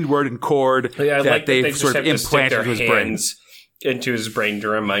 Windward and Cord, that they've sort of implanted into his brain. Into his brain to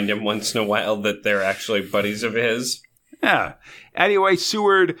remind him once in a while that they're actually buddies of his. Yeah. Anyway,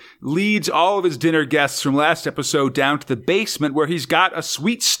 Seward leads all of his dinner guests from last episode down to the basement where he's got a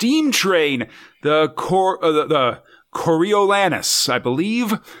sweet steam train, the Coriolanus, I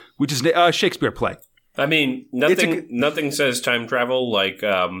believe, which is a Shakespeare play. I mean, nothing says time travel like,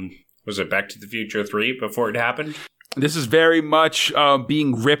 was it Back to the Future 3 before it happened? This is very much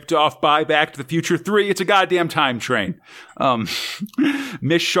being ripped off by Back to the Future 3. It's a goddamn time train.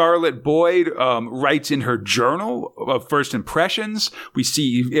 Miss Charlotte Boyd writes in her journal of first impressions. We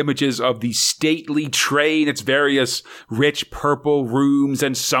see images of the stately train, its various rich purple rooms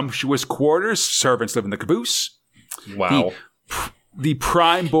and sumptuous quarters. Servants live in the caboose. Wow. The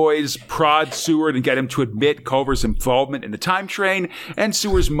Prime Boys prod Seward and get him to admit Culver's involvement in the time train, and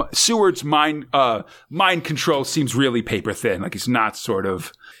Seward's mind control seems really paper thin. Like he's not sort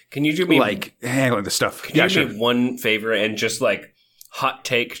of can you do me like handling the stuff. Can you do me one favor and just like hot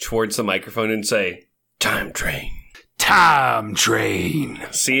take towards the microphone and say time train? Time train.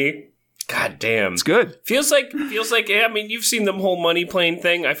 See? God damn. It's good. Feels like yeah, I mean you've seen the whole Money Plane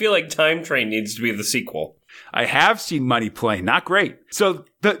thing. I feel like Time Train needs to be the sequel. I have seen Money Plane. Not great. So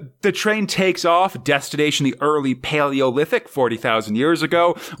the train takes off. Destination the early Paleolithic, 40,000 years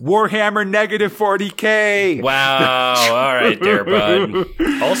ago. Warhammer -40K. Wow. All right there, bud.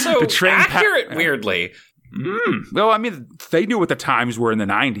 Also, the train accurate, weirdly. Well, I mean, they knew what the times were in the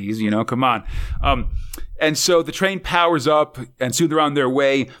 90s, you know, come on. And so the train powers up, and soon they're on their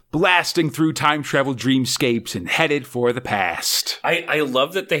way, blasting through time travel dreamscapes and headed for the past. I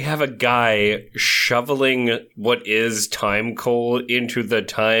love that they have a guy shoveling what is time coal into the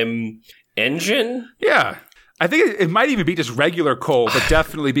time engine. Yeah. I think it might even be just regular coal, but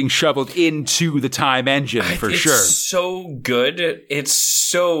definitely being shoveled into the time engine for sure. It's so good. It's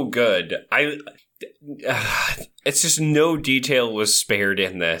so good. It's just no detail was spared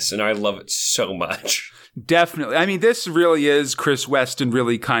in this, and I love it so much. Definitely. I mean, this really is Chris Weston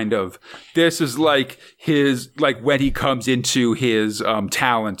really kind of, this is like his, like when he comes into his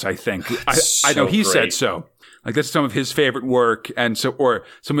talent, I think. I know he said so. Like that's some of his favorite work, and so, or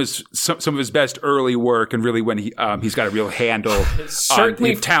some of his best early work, and really when he's got a real handle on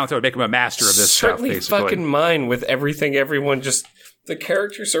talent that would make him a master of this stuff, basically. Certainly fucking mine with everything everyone just, the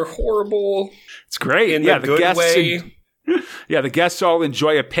characters are horrible. It's great. In the good way. The guests all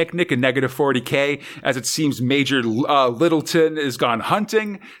enjoy a picnic in -40K, as it seems Major Littleton is gone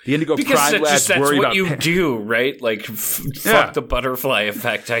hunting. The Indigo Prime lads worry about... That's what you do, right? Like, fuck the butterfly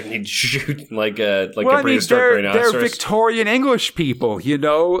effect. I need to shoot like a prehistoric rhinoceros. They're Victorian English people, you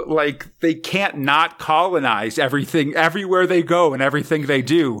know? Like, they can't not colonize everything. Everywhere they go and everything they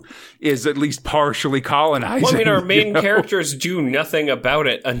do is at least partially colonizing. Well, I mean, our main characters do nothing about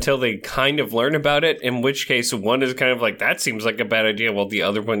it until they kind of learn about it, in which case one is kind of like, that seems like a bad idea, while the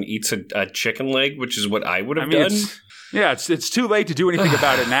other one eats a chicken leg, which is what I would have done. It's too late to do anything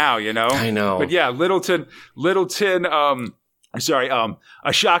about it now, you know? I know. But yeah, Littleton,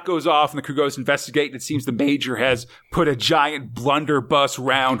 a shot goes off and the crew goes to investigate, and it seems the Major has put a giant blunderbuss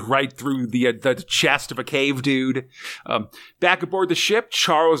round right through the chest of a cave dude. Back aboard the ship,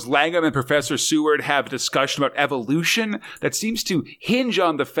 Charles Langham and Professor Seward have a discussion about evolution that seems to hinge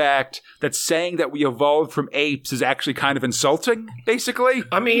on the fact that saying that we evolved from apes is actually kind of insulting, basically.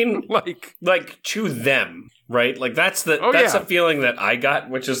 I mean, like to them, right? Like that's the feeling that I got,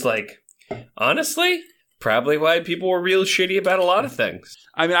 which is like, honestly, probably why people were real shitty about a lot of things.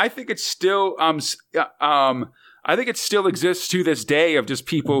 I mean, I think it's still, I think it still exists to this day of just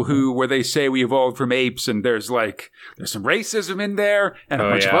people where they say we evolved from apes, and there's some racism in there and a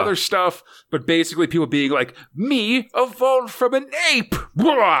bunch of other stuff, but basically people being like, me evolved from an ape.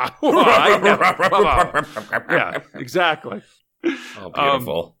 Yeah, exactly. Oh,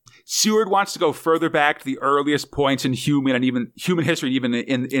 beautiful. Seward wants to go further back to the earliest points in human history, even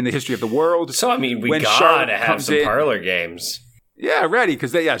in the history of the world. So, I mean, we gotta have some parlor games. Yeah, ready,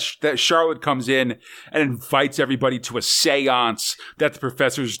 because that Charlotte comes in and invites everybody to a seance that the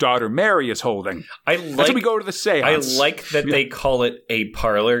professor's daughter Mary is holding. That's when we go to the seance. I like that they call it a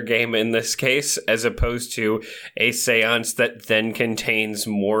parlor game in this case, as opposed to a seance that then contains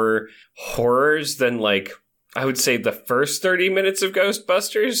more horrors than, like, I would say the first 30 minutes of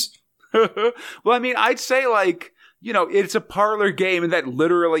Ghostbusters. Well, I mean, I'd say, like, you know, it's a parlor game, and that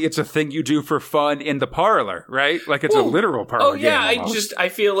literally it's a thing you do for fun in the parlor, right? Like, it's a literal parlor game. Oh, yeah, I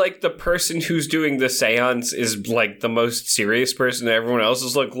feel like the person who's doing the seance is, like, the most serious person, and everyone else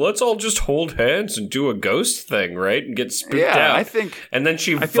is like, let's all just hold hands and do a ghost thing, right? And get spooked out. I think... And then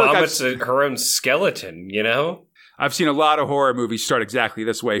she vomits her own skeleton, you know? I've seen a lot of horror movies start exactly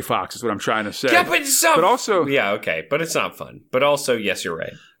this way, Fox, is what I'm trying to say. Yeah, but also... Yeah, okay, but it's not fun. But also, yes, you're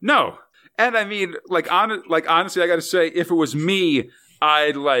right. No. And I mean, honestly, I gotta say, if it was me,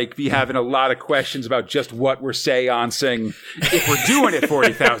 I'd, be having a lot of questions about just what we're seancing if we're doing it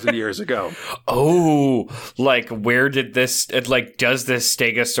 40,000 years ago. Oh, where did this, does this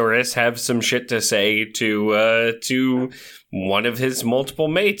Stegosaurus have some shit to say to one of his multiple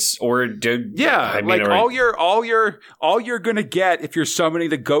mates, or all you're gonna get if you're summoning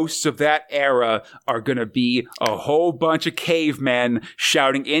the ghosts of that era are gonna be a whole bunch of cavemen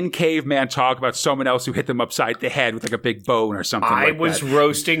shouting in caveman talk about someone else who hit them upside the head with like a big bone or something. I was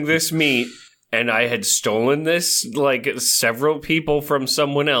roasting this meat, and I had stolen this like several people from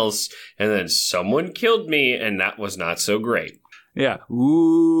someone else, and then someone killed me, and that was not so great. Yeah.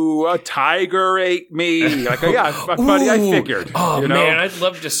 Ooh, a tiger ate me. Like, yeah, buddy, I figured. Oh, man, I'd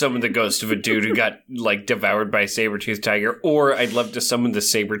love to summon the ghost of a dude who got, like, devoured by a saber-toothed tiger, or I'd love to summon the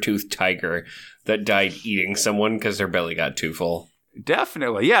saber-toothed tiger that died eating someone because their belly got too full.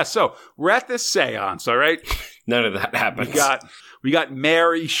 Definitely. Yeah, so we're at this seance, all right? None of that happens. We got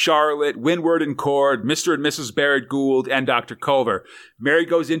Mary, Charlotte, Winward and Cord, Mr. and Mrs. Barrett Gould, and Dr. Culver. Mary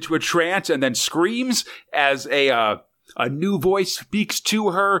goes into a trance and then screams as a new voice speaks to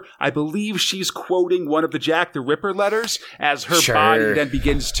her. I believe she's quoting one of the Jack the Ripper letters as her body then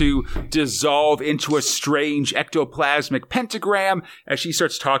begins to dissolve into a strange ectoplasmic pentagram as she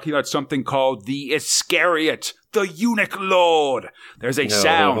starts talking about something called the Iscariot, the eunuch lord. There's a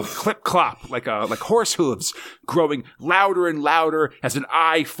sound, clip-clop, like horse hooves, growing louder and louder as an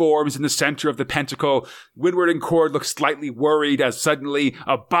eye forms in the center of the pentacle. Winward and Cord look slightly worried as suddenly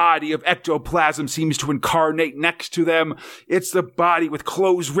a body of ectoplasm seems to incarnate next to them. It's the body with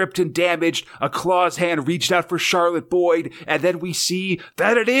clothes ripped and damaged. A claw's hand reached out for Charlotte Boyd, and then we see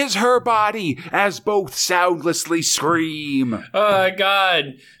that it is her body as both soundlessly scream. Oh, my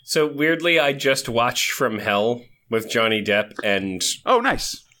God. So weirdly, I just watched From Hell with Johnny Depp and... Oh,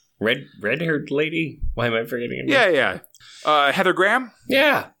 nice. Red-haired lady? Why am I forgetting her name? Yeah. Heather Graham?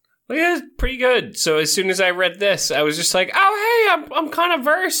 Yeah. Yeah, pretty good. So as soon as I read this, I was just like, oh, hey, I'm kind of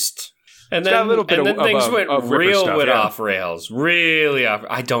versed. And then, things went real off rails. Really off.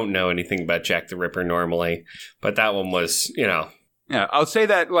 I don't know anything about Jack the Ripper normally, but that one was, Yeah, I'll say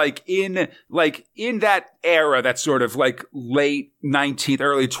that in that era, that's sort of like late 19th,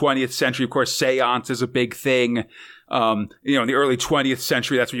 early 20th century, of course, seance is a big thing. In the early 20th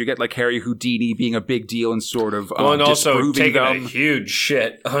century, that's when you get like Harry Houdini being a big deal and sort of and also taking a huge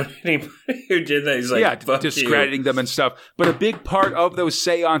shit on anybody who did that. He's like, discrediting them and stuff. But a big part of those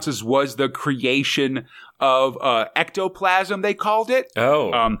seances was the creation of ectoplasm, they called it.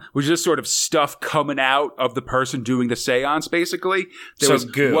 Which is just sort of stuff coming out of the person doing the seance, basically. There was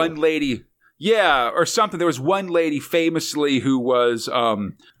one lady, or something. There was one lady famously who was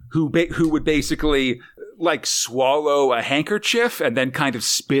who would basically like swallow a handkerchief and then kind of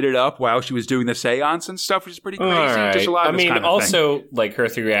spit it up while she was doing the seance and stuff, which is pretty crazy. Right. Just a lot of this kind of also thing. Like her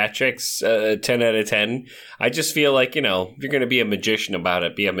theatrics, 10 out of 10. I just feel like, if you're going to be a magician about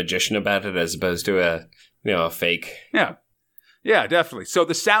it, be a magician about it as opposed to a fake. Yeah. Yeah, definitely. So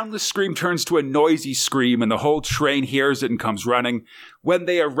the soundless scream turns to a noisy scream, and the whole train hears it and comes running. When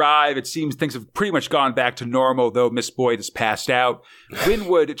they arrive, it seems things have pretty much gone back to normal, though Miss Boyd has passed out.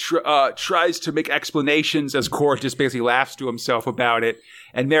 Winwood tries to make explanations as Cord just basically laughs to himself about it,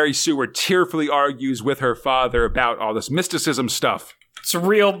 and Mary Seward tearfully argues with her father about all this mysticism stuff. It's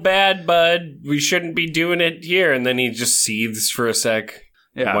real bad, bud. We shouldn't be doing it here. And then he just seethes for a sec.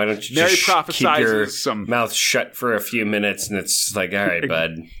 Yeah. Why don't you Mary just keep your some mouth shut for a few minutes? And it's like, all right,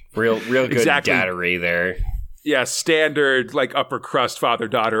 bud. Real good dattery there. Yeah, standard, like, upper crust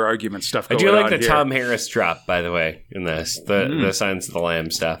father-daughter argument stuff going on I do like the here. Tom Harris drop, by the way, in this. The Silence of the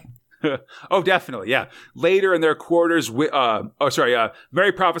Lambs stuff. Oh, definitely, yeah. Later in their quarters,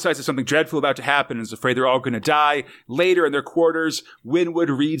 Mary prophesies of something dreadful about to happen and is afraid they're all going to die. Later in their quarters, Winwood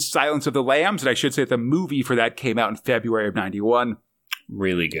reads Silence of the Lambs, and I should say the movie for that came out in February of 91.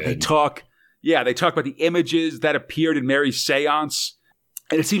 Really good. They talk about the images that appeared in Mary's seance.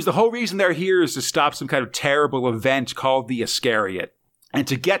 And it seems the whole reason they're here is to stop some kind of terrible event called the Iscariot. And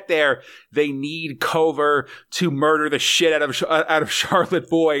to get there, they need Culver to murder the shit out of Charlotte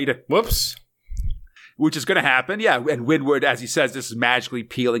Boyd. Whoops. Which is going to happen, yeah. And Winwood, as he says, this is magically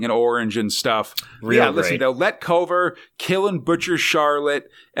peeling an orange and stuff. Listen, they'll let Culver kill and butcher Charlotte,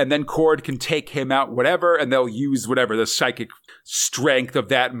 and then Cord can take him out, whatever, and they'll use whatever, the psychic strength of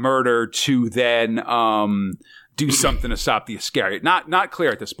that murder to then do something to stop the Iscariot. Not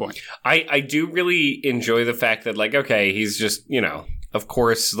clear at this point. I do really enjoy the fact that, like, okay, he's just, of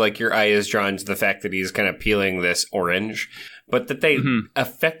course, like, your eye is drawn to the fact that he's kind of peeling this orange, but that they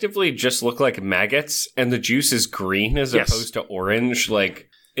effectively just look like maggots, and the juice is green as opposed to orange. Like,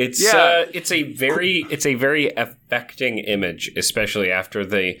 it's a very affecting image, especially after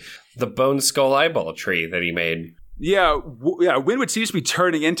the bone skull eyeball tree that he made. Yeah, Winwood seems to be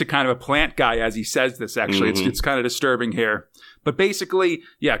turning into kind of a plant guy as he says this, actually. Mm-hmm. It's kind of disturbing here. But basically,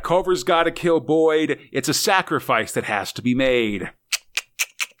 yeah, Culver's got to kill Boyd. It's a sacrifice that has to be made.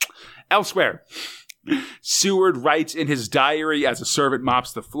 Elsewhere, Seward writes in his diary as a servant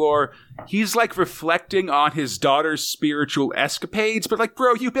mops the floor. He's like reflecting on his daughter's spiritual escapades, but like,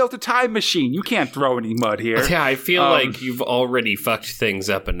 bro, you built a time machine. You can't throw any mud here. Yeah, I feel like you've already fucked things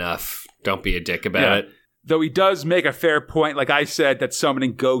up enough. Don't be a dick about it. Though he does make a fair point, like I said, that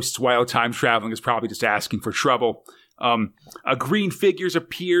summoning ghosts while time traveling is probably just asking for trouble. A green figure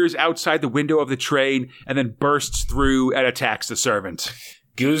appears outside the window of the train and then bursts through and attacks the servant.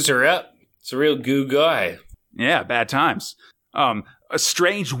 Goos her up. It's a real goo guy. Yeah, bad times.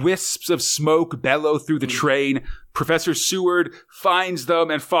 Strange wisps of smoke bellow through the train. Professor Seward finds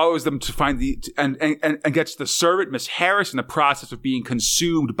them and follows them to find and gets the servant, Miss Harris, in the process of being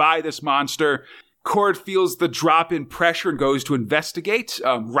consumed by this monster. Cord feels the drop in pressure and goes to investigate,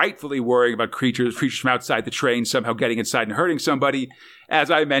 rightfully worrying about creatures from outside the train somehow getting inside and hurting somebody.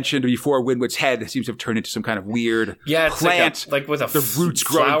 As I mentioned before, Winwood's head seems to have turned into some kind of weird plant. Like with the roots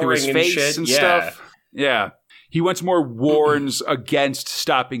growing through his face and stuff. Yeah. He once more warns against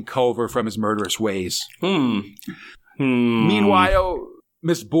stopping Culver from his murderous ways. Meanwhile,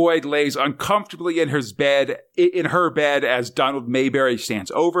 Miss Boyd lays uncomfortably in her bed as Donald Mayberry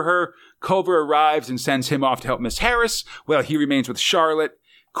stands over her. Culver arrives and sends him off to help Miss Harris, while he remains with Charlotte.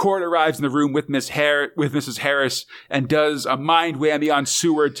 Cord arrives in the room with Mrs. Harris and does a mind whammy on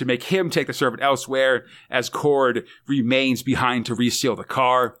Seward to make him take the servant elsewhere, as Cord remains behind to reseal the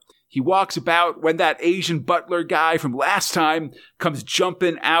car. He walks about when that Asian butler guy from last time comes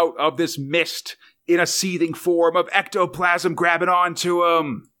jumping out of this mist in a seething form of ectoplasm grabbing onto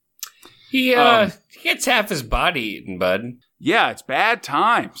him. He gets half his body eaten, bud. Yeah, it's bad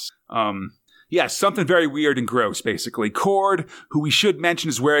times. Something very weird and gross, basically. Cord, who we should mention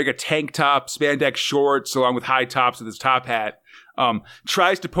is wearing a tank top, spandex shorts, along with high tops with his top hat,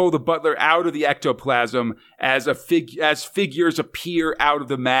 tries to pull the butler out of the ectoplasm as figures appear out of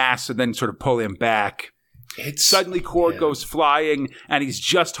the mass and then sort of pull him back. Suddenly, Cord goes flying, and he's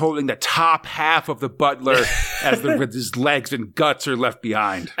just holding the top half of the butler as his legs and guts are left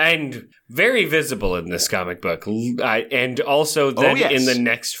behind. And very visible in this comic book. And also then in the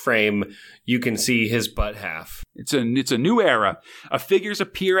next frame, you can see his butt half. It's a new era. A figure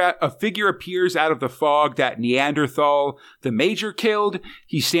appears out of the fog that Neanderthal the Major killed.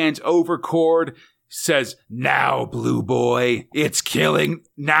 He stands over Cord, says, "Now, Blue Boy, it's killing.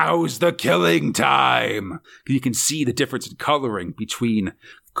 Now's the killing time." You can see the difference in coloring between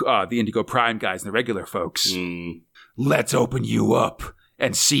the Indigo Prime guys and the regular folks. Let's open you up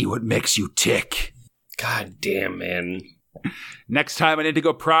and see what makes you tick. God damn, man. Next time on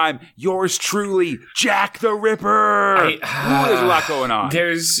Indigo Prime, yours truly, Jack the Ripper. There's a lot going on.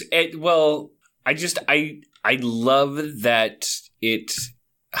 I love that it...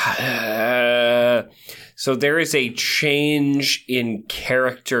 so there is a change in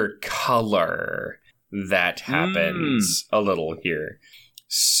character color that happens a little here.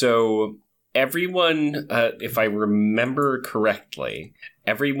 So everyone, if I remember correctly,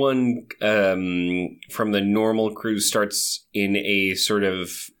 everyone from the normal crew starts in a sort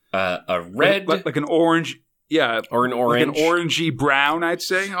of a red, like an orange. Yeah, or an orange, like an orangey brown, I'd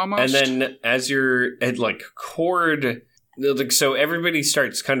say almost. And then as you're at like Cord. So everybody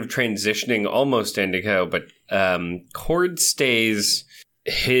starts kind of transitioning almost indigo, but Cord stays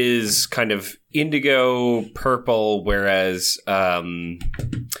his kind of indigo purple, whereas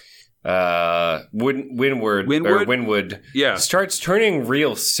Winwood starts turning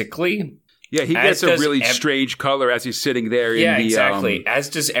real sickly. Yeah, he gets a really strange color as he's sitting there. Yeah, exactly. As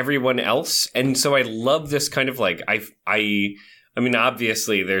does everyone else, and so I love this kind of like I mean,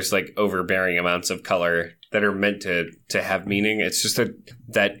 obviously, there's like overbearing amounts of color that are meant to have meaning. It's just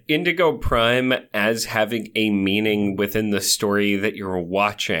that Indigo Prime as having a meaning within the story that you're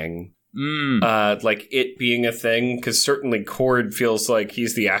watching. Like it being a thing, because certainly Cord feels like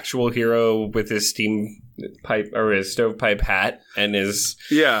he's the actual hero with his steam pipe or his stovepipe hat and his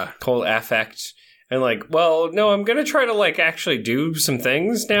cold affect. And like, well, no, I'm going to try to like actually do some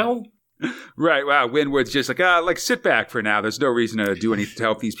things now. Right. Wow. Winwood's just like sit back for now. There's no reason to do anything to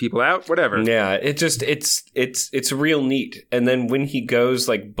help these people out. Whatever. Yeah. It's real neat. And then when he goes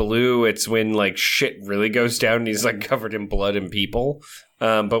like blue, it's when like shit really goes down and he's like covered in blood and people.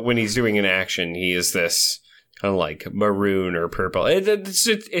 But when he's doing an action, he is this kind of like maroon or purple. It's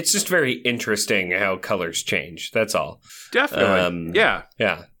just very interesting how colors change. That's all. Definitely. Yeah.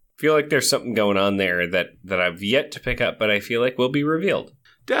 I feel like there's something going on there that I've yet to pick up, but I feel like will be revealed.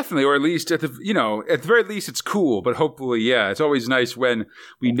 Definitely, or at least at the very least, it's cool. But hopefully, yeah, it's always nice when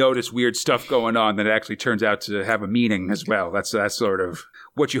we notice weird stuff going on that it actually turns out to have a meaning as well. That's sort of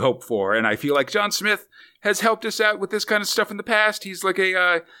what you hope for. And I feel like John Smith has helped us out with this kind of stuff in the past. He's like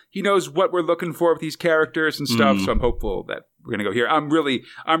he knows what we're looking for with these characters and stuff. So I'm hopeful that we're gonna go here. I'm really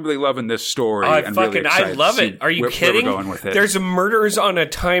loving this story. I love it. Are you kidding? Where we're going with it. There's murders on a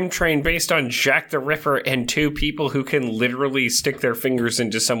time train based on Jack the Ripper and two people who can literally stick their fingers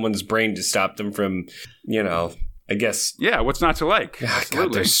into someone's brain to stop them from, I guess. Yeah, what's not to like? Oh,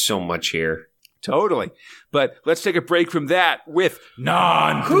 God, there's so much here. Totally. But let's take a break from that with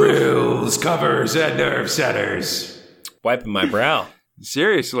non-thrills, covers, and nerve setters. Wiping my brow.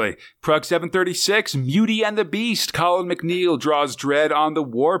 Seriously. Prug 736, Mutie and the Beast. Colin McNeil draws dread on the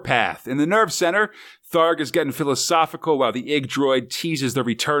warpath. In the Nerve Center, Tharg is getting philosophical while the Ig droid teases the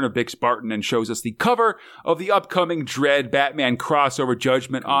return of Bix Barton and shows us the cover of the upcoming Dread Batman crossover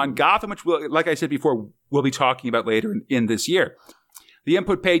Judgment on Gotham, which, like I said before, we'll be talking about later in this year. The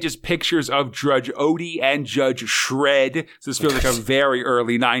input page is pictures of Judge Odie and Judge Shred. So this feels like a very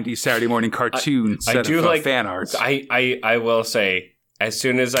early 90s Saturday morning cartoon set of fan arts. I will say, as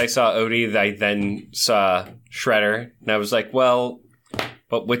soon as I saw Odie, I then saw Shredder. And I was like, well,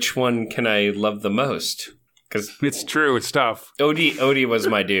 but which one can I love the most? Because it's true, it's tough. Odie was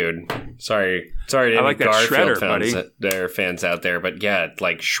my dude. Sorry to any like Garfield Shredder, fans out there, but yeah,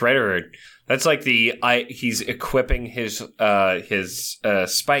 like Shredder. That's like he's equipping his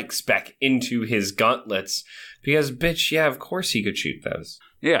spikes back into his gauntlets because, bitch, yeah, of course he could shoot those.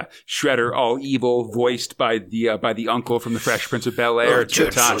 Yeah, Shredder, all evil, voiced by the uncle from the Fresh Prince of Bel-Air.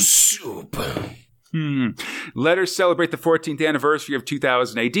 Soup. Letters celebrate the 14th anniversary of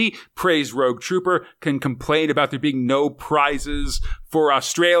 2000 AD. Praise Rogue Trooper. Can complain about there being no prizes for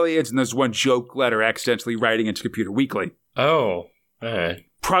Australians. And there's one joke letter accidentally writing into Computer Weekly. Oh, all right.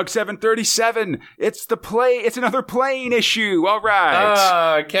 Prug 737. It's another plane issue. All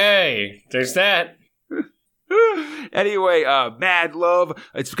right. Okay. There's that. Anyway, Mad Love.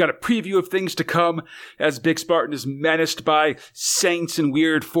 It's got a preview of things to come as Bix Barton is menaced by saints and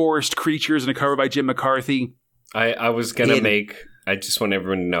weird forest creatures in a cover by Jim McCarthy. I was going to make... I just want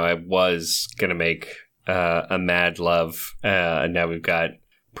everyone to know I was going to make a Mad Love, and now we've got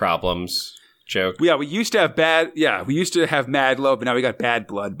problems. Joke. Yeah, we used to have Mad Love, but now we got Bad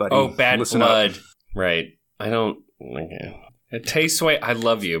Blood, buddy. Oh, Bad Blood. Right. I don't... Okay. It tastes way. I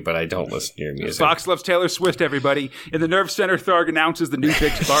love you, but I don't listen to your music. Fox loves Taylor Swift, everybody. In the Nerve Center, Tharg announces the new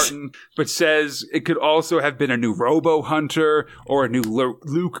Bix Barton, but says it could also have been a new Robo Hunter or a new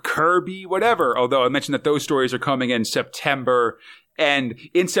Luke Kirby, whatever. Although I mentioned that those stories are coming in September and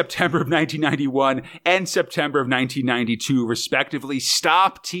in September of 1991 and September of 1992, respectively.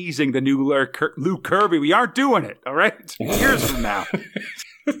 Stop teasing the new Luke Kirby. We aren't doing it, all right? Years from now.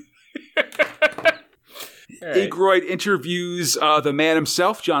 Right. Igroyd interviews the man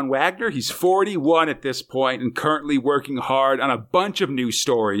himself, John Wagner. He's 41 at this point and currently working hard on a bunch of new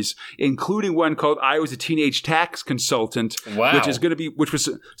stories, including one called I Was a Teenage Tax Consultant, wow. which was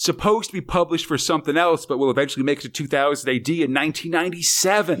supposed to be published for something else, but will eventually make it to 2000 AD in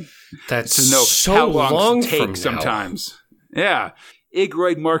 1997. That's to know so how long long it takes sometimes. Yeah.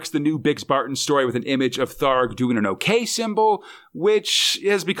 Igroyd marks the new Bix Barton story with an image of Tharg doing an OK symbol, which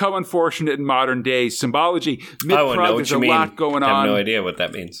has become unfortunate in modern day symbology. Mid-prog, there's a lot going on. I have no idea what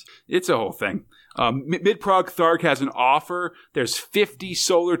that means. It's a whole thing. Mid-prog, Tharg has an offer. There's 50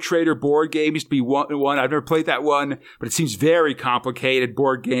 Solar Trader board games to be one. I've never played that one, but it seems very complicated.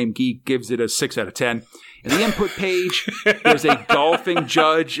 Board Game Geek gives it a 6 out of 10. In the input page, there's a golfing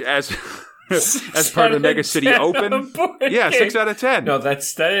judge as part of the Mega City Open. Yeah, 6 out of 10. No, that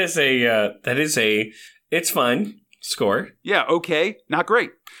is a it's fine score. Yeah, okay, not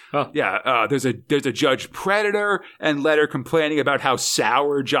great. Oh. Yeah, there's a Judge Predator and letter complaining about how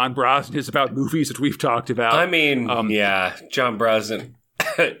sour John Brosnan is about movies that we've talked about. I mean, yeah, John Brosnan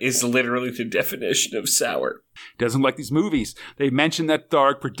is literally the definition of sour. Doesn't like these movies. They mentioned that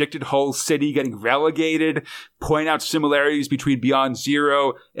Tharg predicted Hull City getting relegated, point out similarities between Beyond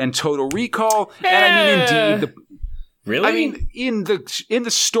Zero and Total Recall. And I mean, indeed, really? I mean, in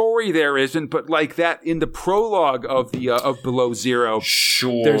the story there isn't, but like that in the prologue of the of Below Zero,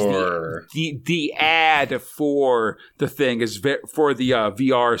 sure. There's the ad for the thing is for the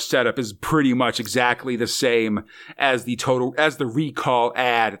VR setup is pretty much exactly the same as the Recall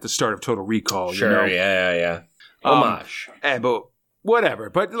ad at the start of Total Recall. Sure, you know? yeah. Homage. But whatever.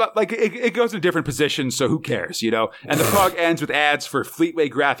 But like it goes in different positions, so who cares, you know? And the prog ends with ads for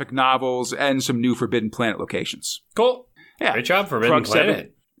Fleetway graphic novels and some new Forbidden Planet locations. Cool. Yeah. Great job, Forbidden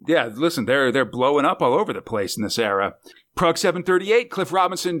Planet. Yeah, listen, they're blowing up all over the place in this era. Prog 738, Cliff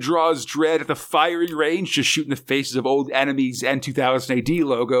Robinson draws Dredd at the firing range, just shooting the faces of old enemies and 2000 AD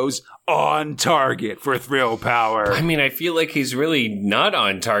logos on target for thrill power. I mean, I feel like he's really not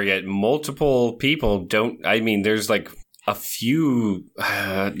on target. Multiple people don't. I mean, there's like a few,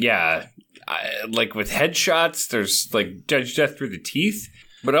 like with headshots, there's like Judge Death through the teeth,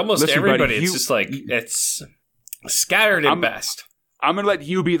 but almost everybody, buddy, it's just like, it's scattered at best. I'm going to let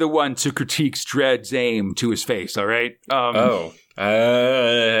you be the one to critique Dredd's aim to his face, all right? Well.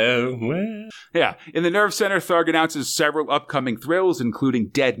 Yeah. In the Nerve Center, Tharg announces several upcoming thrills, including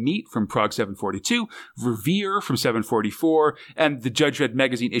Dead Meat from Prog 742, Revere from 744, and the Judge Dredd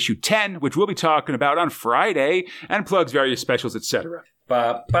Magazine issue 10, which we'll be talking about on Friday, and plugs various specials, etc.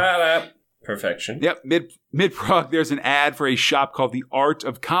 Perfection. Yep. Mid-prog, there's an ad for a shop called The Art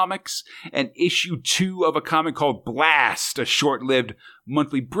of Comics, and issue 2 of a comic called Blast, a short-lived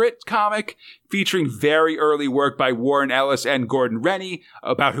monthly Brit comic featuring very early work by Warren Ellis and Gordon Rennie,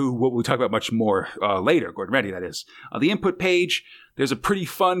 about who we'll talk about much more later. Gordon Rennie, that is. On the input page, there's a pretty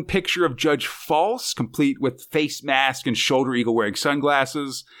fun picture of Judge False, complete with face mask and shoulder eagle wearing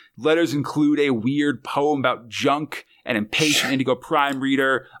sunglasses. Letters include a weird poem about junk, an impatient Indigo Prime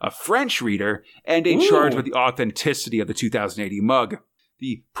reader, a French reader, and a charge with the authenticity of the 2080 mug.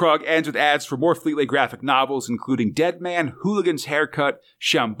 The prog ends with ads for more Fleetway graphic novels, including Dead Man, Hooligan's Haircut,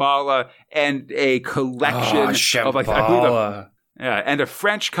 Shambhala, and a collection of, like, I believe, and a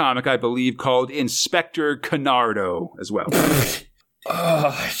French comic, I believe, called Inspector Canardo as well.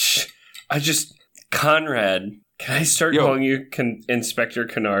 Conrad, can I start calling you Inspector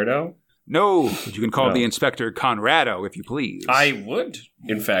Canardo? No, but you can call me Inspector Conrado, if you please. I would.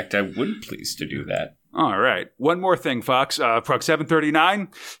 In fact, I would please to do that. All right. One more thing, Fox. Prog 739.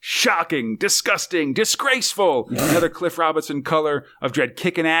 Shocking, disgusting, disgraceful. Another Cliff Robinson color of Dredd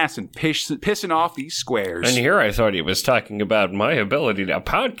kicking ass and pissing off these squares. And here I thought he was talking about my ability to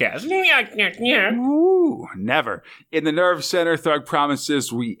podcast. Ooh, never. In the Nerve Center, Tharg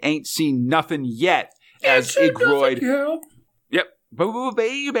promises we ain't seen nothing yet. As Igroid... Yep. Boo,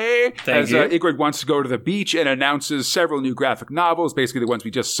 baby. As Igroid wants to go to the beach and announces several new graphic novels, basically the ones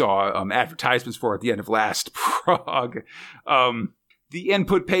we just saw advertisements for at the end of last prog. The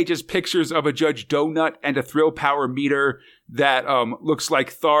input page has pictures of a Judge Donut and a thrill power meter that looks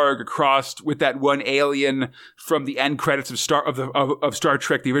like Tharg crossed with that one alien from the end credits of Star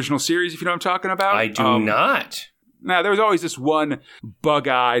Trek, the original series, if you know what I'm talking about. I do not. Now, there was always this one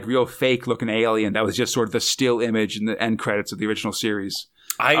bug-eyed, real fake-looking alien that was just sort of the still image in the end credits of the original series.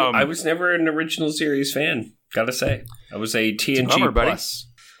 I was never an original series fan, gotta say. I was a TNG plus.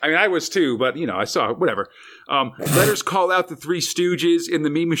 I mean, I was too, but, I saw it, whatever. Letters call out the Three Stooges in the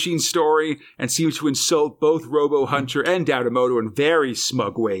Mean Machine story and seem to insult both Robo Hunter and Dowdamoto in very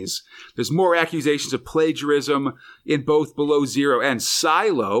smug ways. There's more accusations of plagiarism in both Below Zero and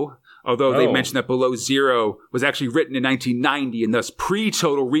Silo, although they mentioned that Below Zero was actually written in 1990 and thus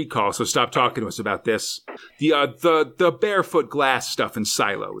pre-Total Recall, so stop talking to us about this. The barefoot glass stuff in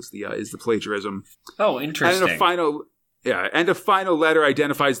Silo is the plagiarism. Oh, interesting. And a final letter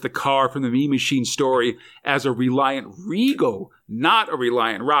identifies the car from the Mean Machine story as a Reliant Regal, not a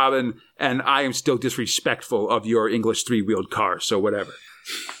Reliant Robin, and I am still disrespectful of your English three-wheeled car, so whatever.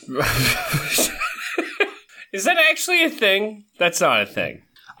 Is that actually a thing? That's not a thing.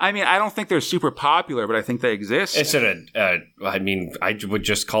 I mean, I don't think they're super popular, but I think they exist. Is it I would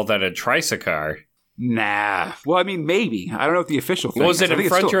just call that a tricycar. Nah. Well, I mean, maybe. I don't know what the official thing is. Was it in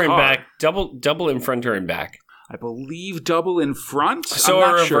front or in back? Double in front or in back? I believe double in front. So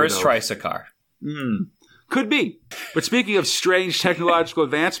a reverse tricycar. Could be. But speaking of strange technological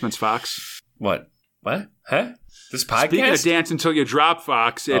advancements, Fox. What? Huh? This podcast? Speaking of Dance Until You Drop,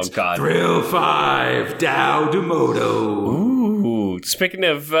 Fox, it's Thrill 5, Dowdamoto. Ooh. Speaking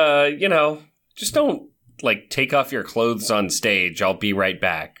of, just don't, take off your clothes on stage. I'll be right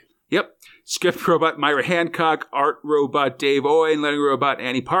back. Yep. Script robot Myra Hancock, art robot Dave Owen, lettering robot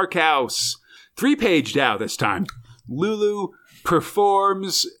Annie Parkhouse. 3-page Dow this time. Lulu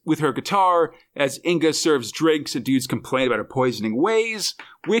performs with her guitar as Inga serves drinks and dudes complain about her poisoning ways,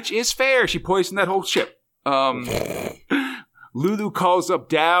 which is fair. She poisoned that whole ship. Lulu calls up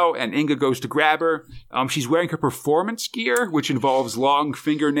Dow and Inga goes to grab her. She's wearing her performance gear, which involves long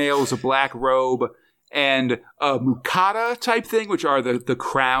fingernails, a black robe, and a mukata type thing, which are the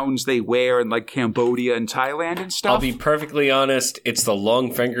crowns they wear in Cambodia and Thailand and stuff. I'll be perfectly honest, it's the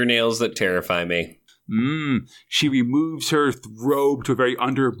long fingernails that terrify me. She removes her robe to a very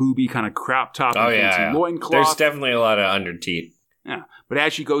under-booby kind of crop top and fancy loincloth. There's definitely a lot of under-teeth. Yeah, but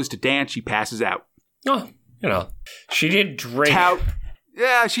as she goes to dance, she passes out. Oh, she did drink.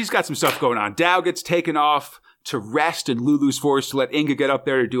 Yeah, she's got some stuff going on. Dow gets taken off to rest, and Lulu's forced to let Inga get up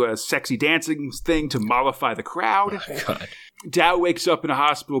there to do a sexy dancing thing to mollify the crowd. Oh, God. Dao wakes up in a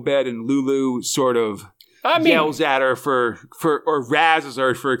hospital bed, and Lulu sort of yells at her or razzes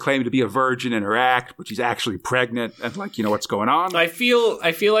her for claiming to be a virgin in her act, but she's actually pregnant, and what's going on? I feel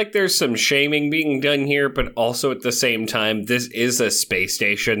like there's some shaming being done here, but also at the same time, this is a space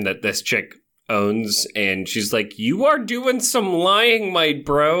station that this chick owns, and she's like, you are doing some lying, my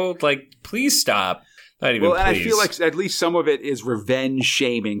bro. Like, please stop. Not even and please. I feel like at least some of it is revenge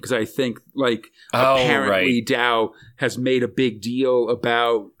shaming, because I think apparently Dao has made a big deal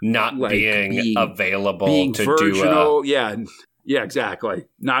about not being available being to virginal. do yeah, exactly.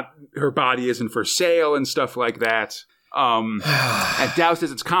 Not her body isn't for sale and stuff like that. And Dao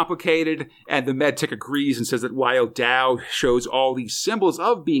says it's complicated, and the med tech agrees and says that while Dao shows all these symbols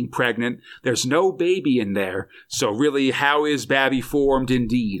of being pregnant, there's no baby in there. So really, how is Babby formed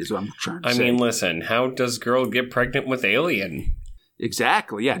indeed, is what I'm trying to say. I mean, listen, how does girl get pregnant with alien?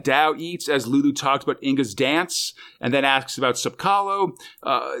 Exactly, yeah. Dao eats as Lulu talks about Inga's dance and then asks about Subcalo.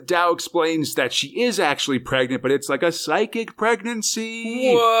 Dao explains that she is actually pregnant, but it's like a psychic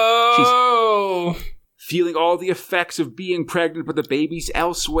pregnancy. Whoa! She's feeling all the effects of being pregnant, but the baby's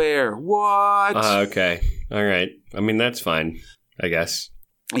elsewhere. What? Okay. All right. I mean, that's fine, I guess.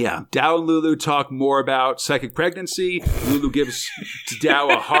 Yeah. Dao and Lulu talk more about psychic pregnancy. Lulu gives to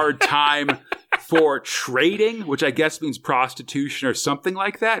Dao a hard time for trading, which I guess means prostitution or something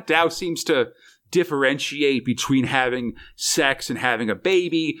like that. Dao seems to differentiate between having sex and having a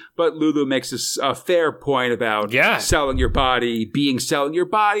baby, but Lulu makes a fair point about selling your body, selling your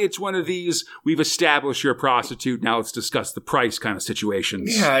body. It's one of these, we've established you're a prostitute, now let's discuss the price kind of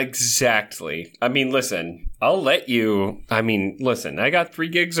situations. Yeah, exactly. I mean, listen, I'll let you, I got 3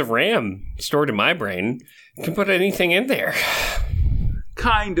 gigs of RAM stored in my brain. You can put anything in there.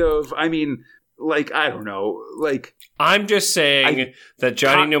 Kind of. I mean, I don't know. I'm just saying that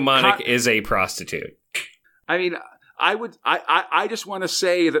Johnny Mnemonic is a prostitute. I mean, I just want to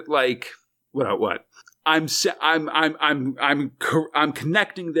say that, what? I'm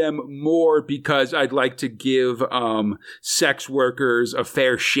connecting them more because I'd like to give sex workers a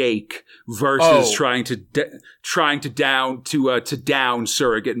fair shake versus trying to down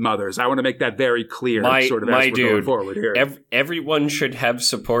surrogate mothers. I want to make that very clear. As we're going forward here. Everyone should have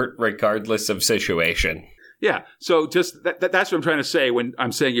support regardless of situation. Yeah, so just that's what I'm trying to say when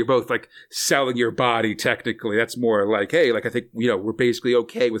I'm saying you're both selling your body. Technically, that's more hey, I think we're basically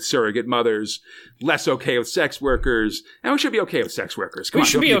okay with surrogate mothers, less okay with sex workers, and we should be okay with sex workers. We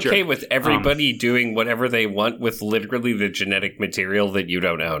should be okay with everybody doing whatever they want with literally the genetic material that you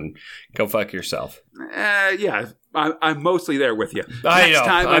don't own. Go fuck yourself. Yeah, I'm mostly there with you. Next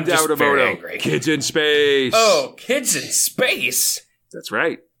time I'm just very Doubtamoto. Angry. Kids in space. Oh, kids in space. That's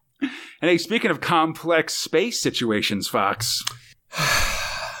right. And hey, speaking of complex space situations, Fox.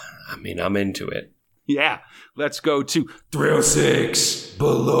 I mean, I'm into it. Yeah. Let's go to Thrill 6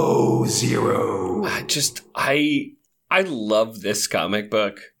 Below Zero. I love this comic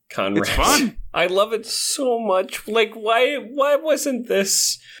book, Conrad. It's fun. I love it so much. Why wasn't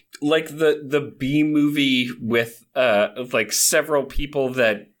this the B movie with several people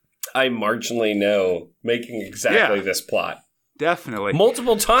that I marginally know making exactly this plot? Definitely.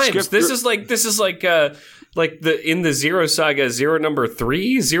 Multiple times. This is like in the Zero Saga, Zero number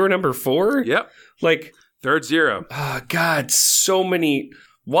 3, Zero number 4. Yep. Third Zero. Oh, God, so many.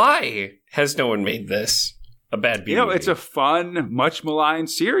 Why has no one made this a bad B movie? It's a fun, much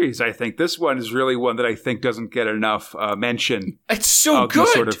maligned series, I think. This one is really one that I think doesn't get enough mention. It's so good.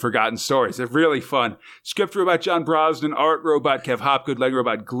 Sort of forgotten stories. They're really fun. Script robot John Brosnan, art robot Kev Hopgood, leg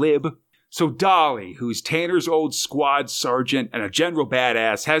robot Glib. So Dolly, who's Tanner's old squad sergeant and a general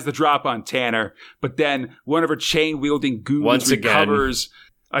badass, has the drop on Tanner, but then one of her chain-wielding goons recovers,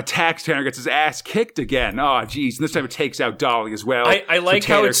 attacks Tanner, gets his ass kicked again. Oh, geez. And this time it takes out Dolly as well. I like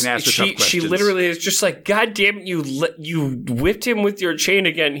so how she literally is just God damn it, you whipped him with your chain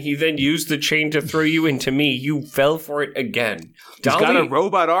again. He then used the chain to throw you into me. You fell for it again. He's got a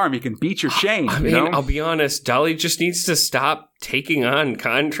robot arm. He can beat your chain. I'll be honest. Dolly just needs to stop taking on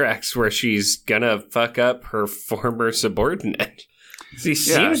contracts where she's gonna fuck up her former subordinate. He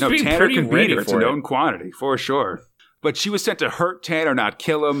seems to be Tanner pretty can ready beat her. It's a known quantity, for sure. But she was sent to hurt Tanner, not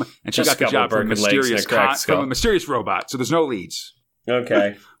kill him, and she got the job from a mysterious robot. So there's no leads.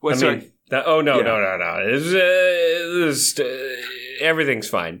 Okay. No. Everything's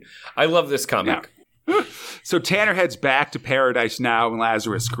fine. I love this comic. So Tanner heads back to Paradise Now and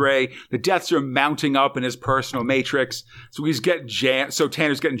Lazarus Gray. The deaths are mounting up in his personal matrix. So he's getting jammed. So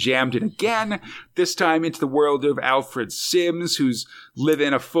Tanner's getting jammed in again, this time into the world of Alfred Sims, who's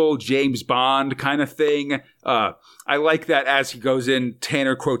living a full James Bond kind of thing. I like that as he goes in,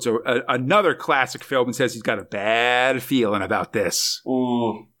 Tanner quotes another classic film and says he's got a bad feeling about this.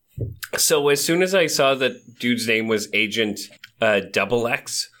 Ooh. So as soon as I saw that dude's name was Agent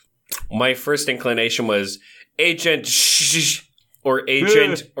XX, my first inclination was Agent or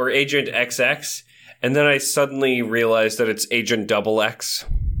Agent XX, and then I suddenly realized that it's Agent XX.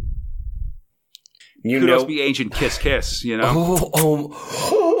 Could also be Agent Kiss Kiss, you know?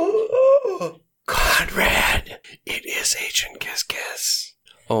 Conrad, it is Agent Kiss Kiss.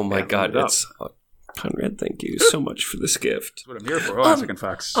 Oh my God, it's Conrad. Thank you so much for this gift. That's what I'm here for. Hold on a second,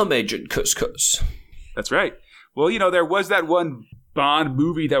 Fox. I'm Agent Kiss Kiss. That's right. Well, you know, there was that one Bond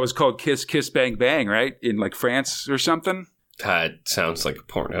movie that was called Kiss Kiss Bang Bang, right? In like France or something. That sounds like a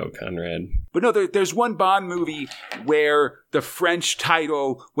porno, Conrad. But no, there's one Bond movie where the French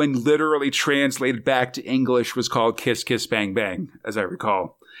title, when literally translated back to English, was called Kiss Kiss Bang Bang, as I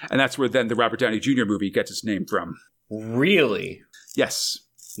recall. And that's where then the Robert Downey Jr. movie gets its name from. Really? Yes.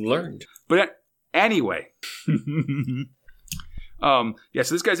 Learned. But anyway. So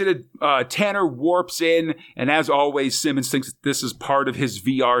this guy's in it. Tanner warps in, and as always, Simmons thinks that this is part of his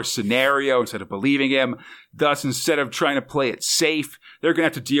VR scenario instead of believing him. Thus, instead of trying to play it safe, they're going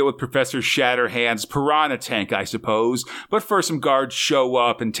to have to deal with Professor Shatterhand's piranha tank, I suppose. But first, some guards show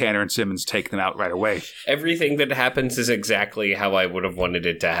up, and Tanner and Simmons take them out right away. Everything that happens is exactly how I would have wanted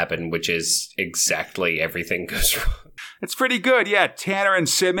it to happen, which is exactly everything goes wrong. It's pretty good, yeah. Tanner and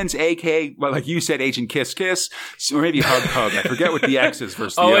Simmons, a.k.a., well, like you said, Agent Kiss Kiss, or maybe Hug Hug. I forget what the X is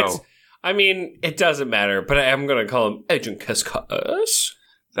versus the O. I mean, it doesn't matter, but I'm going to call him Agent Kiss Kiss.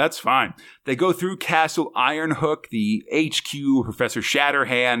 That's fine. They go through Castle Ironhook, the HQ of Professor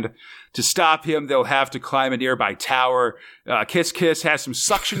Shatterhand. To stop him, they'll have to climb a nearby tower. Kiss Kiss has some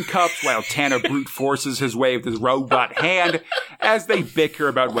suction cups while Tanner brute forces his way with his robot hand as they bicker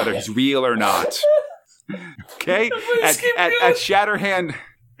about whether he's real or not. Okay? At Shatterhand's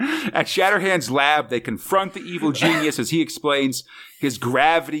lab, they confront the evil genius as he explains his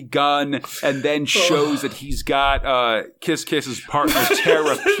gravity gun and then shows that he's got Kiss Kiss's partner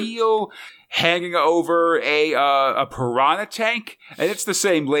Tara Peel hanging over a piranha tank, and it's the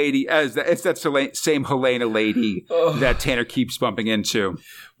same lady it's that same Helena lady that Tanner keeps bumping into.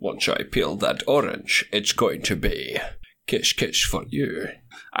 Once I peel that orange, it's going to be kish kish for you.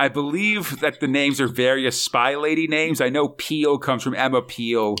 I believe that the names are various spy lady names. I know Peel comes from Emma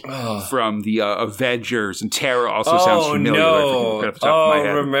Peel from the Avengers, and Tara also sounds familiar. No. Off the top of my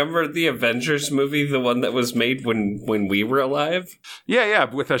head. Remember the Avengers movie, the one that was made when we were alive?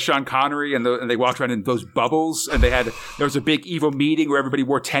 Yeah, with Sean Connery, and they walked around in those bubbles, and there was a big evil meeting where everybody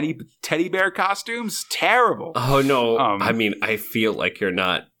wore teddy bear costumes. Terrible. Oh, no. I mean, I feel like you're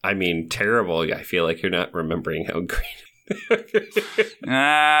not. I mean, terrible. I feel like you're not remembering how great.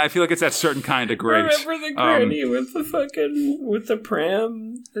 I feel like it's that certain kind of great. Remember the granny with the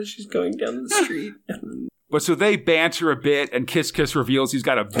pram as she's going down the street? But so they banter a bit, and Kiss Kiss reveals he's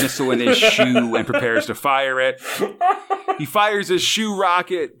got a missile in his shoe and prepares to fire it. He fires his shoe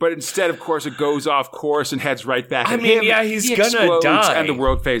rocket, but instead, of course, it goes off course and heads right back at him. Yeah, he's he gonna explodes, die. And the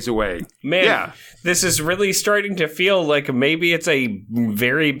world fades away. Man, yeah. This is really starting to feel like maybe it's a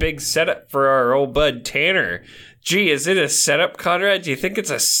very big setup for our old bud Tanner. Gee, is it a setup, Conrad? Do you think it's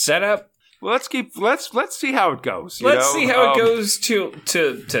a setup? Well, let's see how it goes. Let's see how it goes to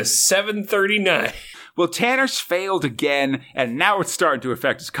 7:39. Well, Tanner's failed again, and now it's starting to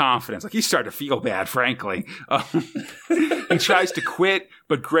affect his confidence. Like, he's starting to feel bad, frankly. He tries to quit,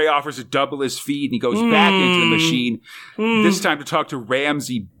 but Gray offers to double his fee, and he goes back into the machine, this time to talk to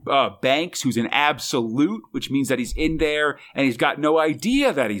Ramsey Banks, who's an absolute, which means that he's in there, and he's got no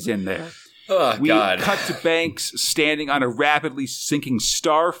idea that he's in there. Oh, we God. cut to Banks standing on a rapidly sinking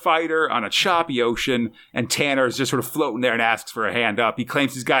starfighter on a choppy ocean, and Tanner is just sort of floating there and asks for a hand up. He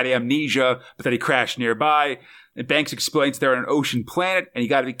claims he's got amnesia, but that he crashed nearby. And Banks explains they're on an ocean planet, and you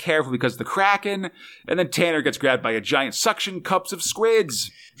gotta be careful because of the Kraken. And then Tanner gets grabbed by a giant suction cups of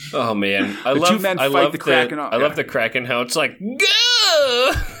squids. Oh, man. I love the Kraken. I love the Kraken, how it's like,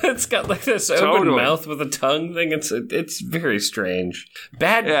 go! It's got like this open mouth with a tongue thing. It's very strange.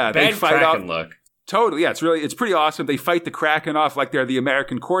 Bad Kraken look. Totally, yeah. It's pretty awesome. They fight the Kraken off like they're the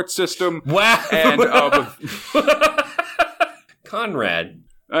American court system. Wow. Conrad.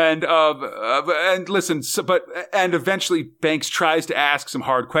 And listen, and eventually Banks tries to ask some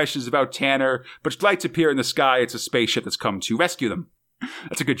hard questions about Tanner, but lights appear in the sky. It's a spaceship that's come to rescue them.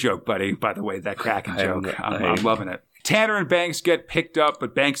 That's a good joke, buddy, by the way, that Kraken joke. I'm loving it. Tanner and Banks get picked up,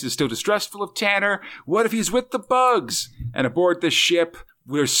 but Banks is still distrustful of Tanner. What if he's with the bugs? And aboard the ship,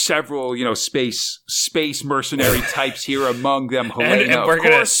 there's several, space mercenary types here, among them Helena. And we're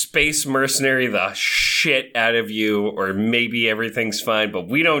going to space mercenary the shit out of you, or maybe everything's fine, but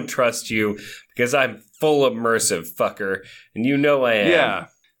we don't trust you because I'm full immersive, fucker. And you know I am. Yeah.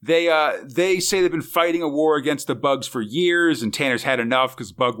 They say they've been fighting a war against the bugs for years, and Tanner's had enough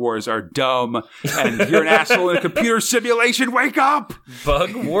because bug wars are dumb. And you're an asshole in a computer simulation. Wake up!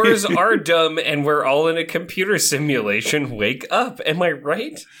 Bug wars are dumb, and we're all in a computer simulation. Wake up! Am I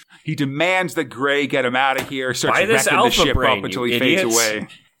right? He demands that Gray get him out of here. Starts Buy this wrecking the alpha ship brain, up until he idiots. fades away.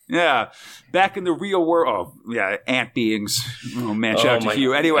 Yeah. Back in the real world. Oh, yeah, ant beings. Oh, man, shout out to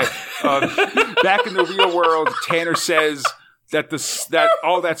you. Anyway, back in the real world, Tanner says that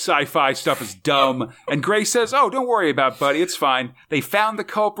all that sci-fi stuff is dumb. And Gray says, oh, don't worry about it, buddy. It's fine. They found the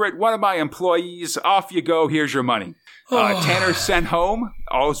culprit, one of my employees. Off you go. Here's your money. Tanner's sent home.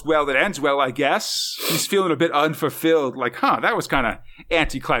 All's well that ends well, I guess. He's feeling a bit unfulfilled. Like, that was kind of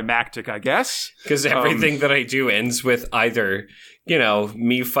anticlimactic, I guess. Because everything that I do ends with either,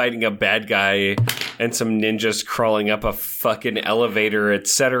 me fighting a bad guy and some ninjas crawling up a fucking elevator,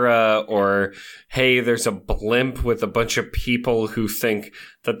 etc. Or, hey, there's a blimp with a bunch of people who think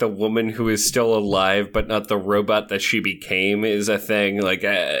that the woman who is still alive but not the robot that she became is a thing. Like,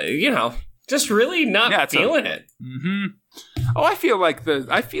 just really not feeling it. Mm-hmm. Oh, I feel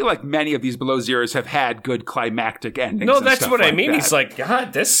like many of these Below Zeros have had good climactic endings. No, that's what I mean. That. He's like,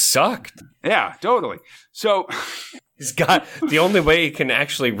 God, this sucked. Yeah, totally. So he's got the only way he can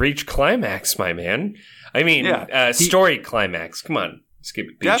actually reach climax, my man. I mean, story climax. Come on, let's keep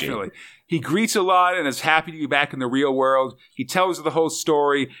it PG. Definitely. He greets a lot and is happy to be back in the real world. He tells her the whole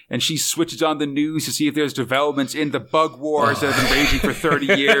story, and she switches on the news to see if there's developments in the bug wars that have been raging for 30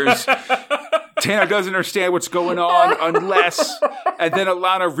 years. Tanner doesn't understand what's going on unless... And then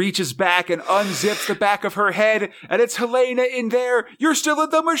Alana reaches back and unzips the back of her head, and it's Helena in there. You're still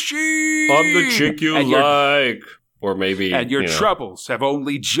in the machine! I'm the chick you like. Or maybe... And your troubles have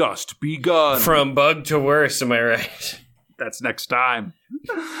only just begun. From bug to worse, am I right? That's next time.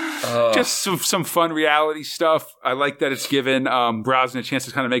 Just some fun reality stuff. I like that it's given Brosnan a chance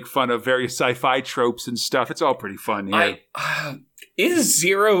to kind of make fun of various sci-fi tropes and stuff. It's all pretty fun here. Is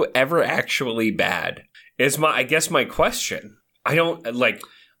Zero ever actually bad? Is I guess my question. I don't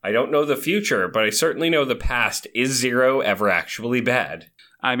know the future, but I certainly know the past. Is Zero ever actually bad?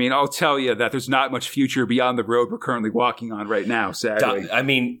 I mean, I'll tell you that there's not much future beyond the road we're currently walking on right now, sadly. I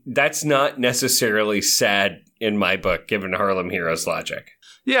mean, that's not necessarily sad in my book, given Harlem Heroes logic.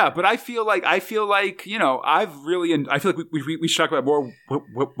 Yeah, but I feel like I feel like we should talk about more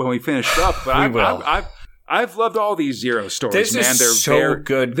when we finish up. But I've loved all these Zero stories, man. They're so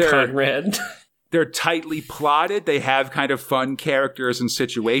good, Conrad. They're tightly plotted. They have kind of fun characters and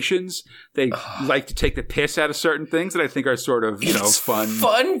situations. They like to take the piss out of certain things that I think are sort of, fun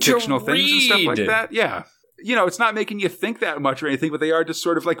fictional things and stuff like that. Yeah. It's not making you think that much or anything, but they are just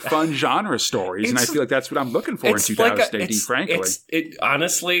sort of like fun genre stories. And I feel like that's what I'm looking for in 2000 AD, frankly.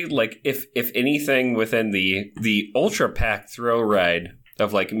 Honestly, like if anything within the Ultra Pack throw ride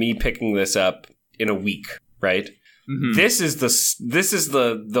of like me picking this up in a week, right? Mm-hmm. This is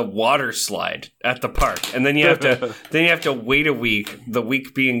the water slide at the park, and then you have to wait a week. The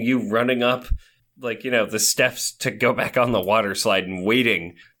week being you running up, the steps to go back on the water slide and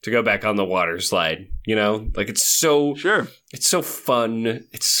waiting to go back on the water slide. It's so It's so fun.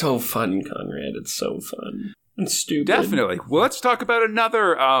 It's so fun, Conrad. It's so fun. And stupid. Definitely. Well, let's talk about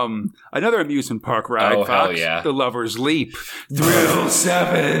another amusement park ride. Oh, Fox. hell yeah! The Lover's Leap. Thrill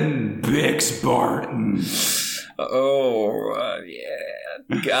 7. Bix Barton.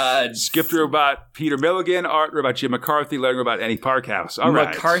 Yeah. God. Script robot Peter Milligan, art robot Jim McCarthy, lettering robot Annie Parkhouse. All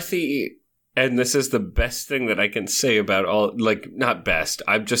right. McCarthy, and this is the best thing that I can say about all, not best.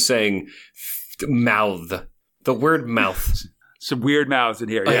 I'm just saying mouth. The word mouth. Some weird mouths in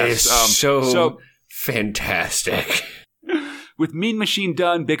here, yes. So fantastic. With Mean Machine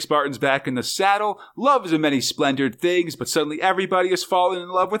done, Bix Barton's back in the saddle. Love is a many splendored things, but suddenly everybody has fallen in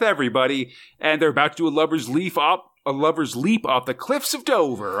love with everybody, and they're about to do a lover's leap off the cliffs of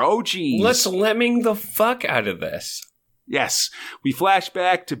Dover. Oh, geez. Let's lemming the fuck out of this. Yes. We flash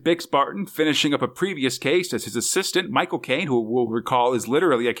back to Bix Barton finishing up a previous case as his assistant, Michael Caine, who we'll recall is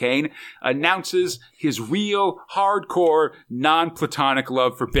literally a Caine, announces his real, hardcore, non-platonic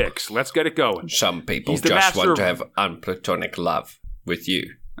love for Bix. Let's get it going. Some people just want to have unplatonic love with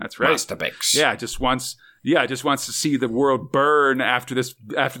you. That's right. Master Bix. Just wants to see the world burn after this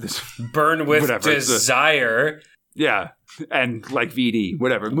burn with desire. Yeah, and like VD,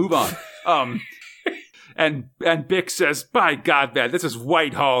 whatever. Move on. And Bix says, "By God, man, this is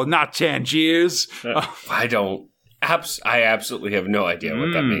Whitehall, not Tangiers." I absolutely have no idea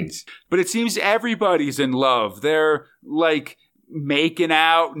what that means. But it seems everybody's in love. They're like making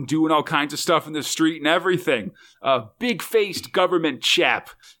out and doing all kinds of stuff in the street and everything. A big-faced government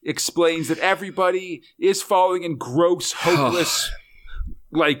chap explains that everybody is falling in gross, hopeless,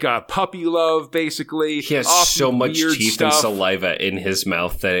 like puppy love, basically. He has so much teeth and saliva in his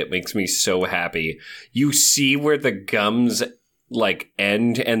mouth that it makes me so happy. You see where the gums like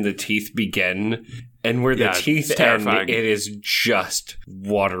end and the teeth begin, and where the teeth end, it is just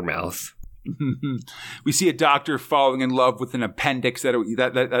water mouth. We see a doctor falling in love with an appendix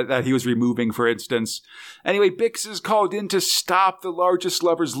that he was removing, for instance. Anyway, Bix is called in to stop the largest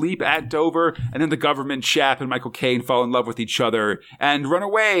lover's leap at Dover, and then the government chap and Michael Caine fall in love with each other and run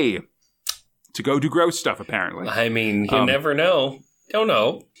away to go do gross stuff, apparently. I mean, you never know. Don't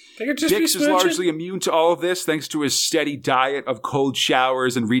know. Bix is largely immune to all of this thanks to his steady diet of cold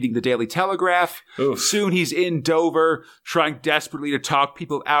showers and reading the Daily Telegraph. Oof. Soon he's in Dover, trying desperately to talk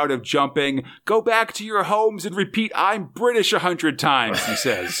people out of jumping. "Go back to your homes and repeat 'I'm British' 100 times," he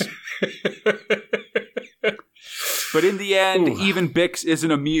says. But in the end, even Bix isn't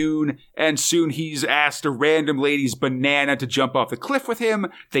immune, and soon he's asked a random lady's banana to jump off the cliff with him.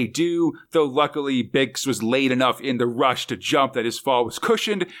 They do, though luckily Bix was late enough in the rush to jump that his fall was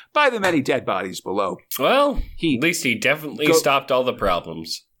cushioned by the many dead bodies below. Well, at least he definitely stopped all the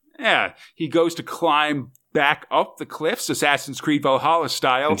problems. Yeah, he goes to climb back up the cliffs, Assassin's Creed Valhalla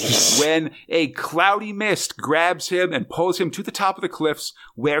style, when a cloudy mist grabs him and pulls him to the top of the cliffs,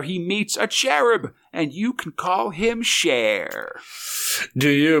 where he meets a cherub, and you can call him Cher. Do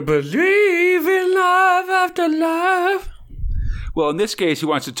you believe in love after love? Well, in this case, he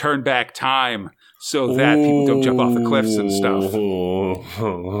wants to turn back time so that people don't jump off the cliffs and stuff.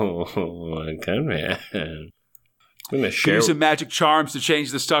 Come here. I'm going to share. Use some magic charms to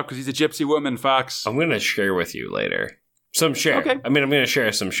change the stuff because he's a gypsy woman, Fox. I'm going to share with you later. Some Cher. Okay. I mean, I'm going to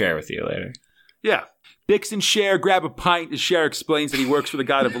share some Cher with you later. Yeah. Bix and Cher grab a pint as Cher explains that he works for the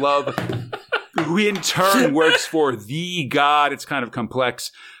god of love, who in turn works for the god. It's kind of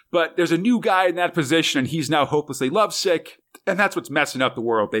complex. But there's a new guy in that position, and he's now hopelessly lovesick, and that's what's messing up the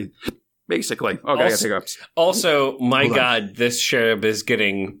world, basically. Okay, I gotta take up. Also, my God, this cherub is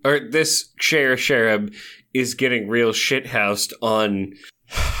getting, or this cherub is getting real shithoused on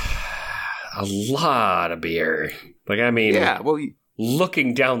a lot of beer. Like, I mean,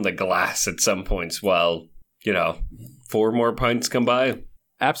 looking down the glass at some points while, 4 more pints come by.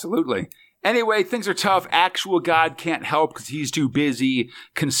 Absolutely. Anyway, things are tough. Actual God can't help because he's too busy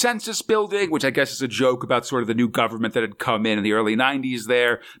consensus building, which I guess is a joke about sort of the new government that had come in the early 90s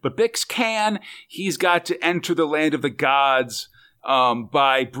there. But Bix can. He's got to enter the land of the gods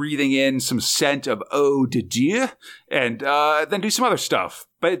by breathing in some scent of eau de Dieu and then do some other stuff.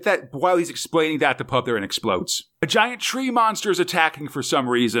 But while he's explaining that, the pub they're in explodes. A giant tree monster is attacking for some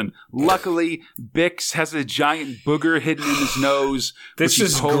reason. Luckily, Bix has a giant booger hidden in his nose, which he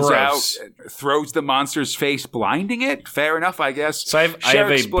pulls gross. out, throws the monster's face, blinding it. Fair enough, I guess. So I have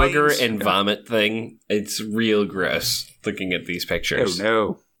a booger and vomit thing. It's real gross looking at these pictures. Oh,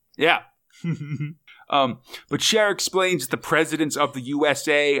 no. Yeah. But Cher explains that the presidents of the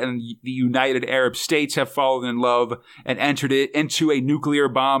USA and the United Arab States have fallen in love and entered it into a nuclear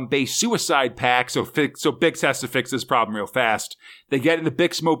bomb-based suicide pact, so Bix has to fix this problem real fast. They get in the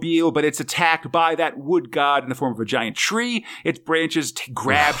Bix-mobile, but it's attacked by that wood god in the form of a giant tree. Its branches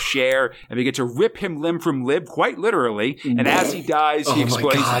grab Cher, and they get to rip him limb from limb, quite literally. And as he dies, he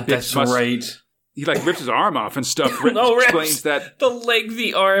explains that Bix that's right. He rips his arm off and stuff. Explains that the leg,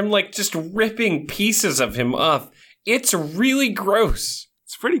 the arm, just ripping pieces of him off. It's really gross.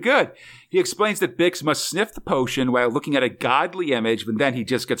 It's pretty good. He explains that Bix must sniff the potion while looking at a godly image, but then he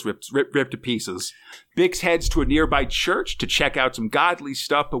just gets ripped to pieces. Bix heads to a nearby church to check out some godly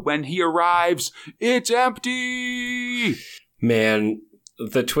stuff, but when he arrives, it's empty. Man.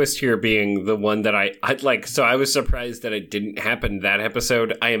 The twist here being the one that I like, so I was surprised that it didn't happen that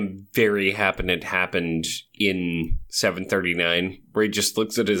episode. I am very happy it happened in 739, where he just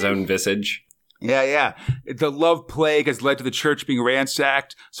looks at his own visage. Yeah. The love plague has led to the church being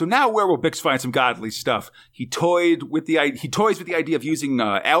ransacked. So now where will Bix find some godly stuff? He toys with the idea of using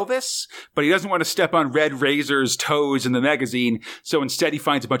Elvis, but he doesn't want to step on Red Razor's toes in the magazine. So instead he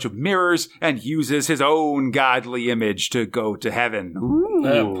finds a bunch of mirrors and uses his own godly image to go to heaven.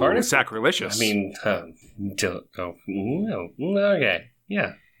 Ooh, pardon? Sacrilegious. I mean, okay.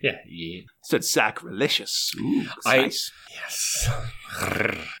 Yeah. Said sacrilegious. Ooh, nice. Yes.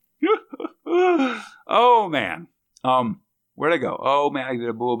 Oh, man. Where'd I go? Oh, man, I did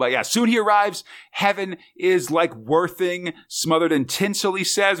a boo. But yeah, soon he arrives. Heaven is like Worthing, smothered in tinsel, he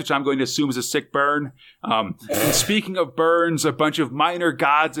says, which I'm going to assume is a sick burn. And speaking of burns, a bunch of minor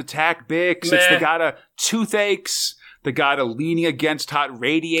gods attack Bix. It's the god of toothaches, the god of leaning against hot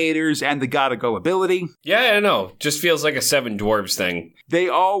radiators, and the god of gullibility. Yeah, I know. Just feels like a Seven Dwarves thing. They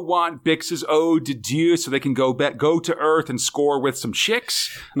all want Bix's ode to Dieu so they can go to Earth and score with some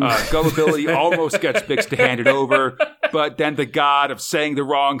chicks. Gullibility almost gets Bix to hand it over, but then the god of saying the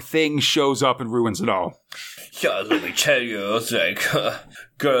wrong thing shows up and ruins it all. Yeah, let me tell you, it's like,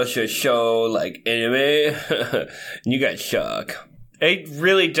 girls are so, like, anime. You guys suck. It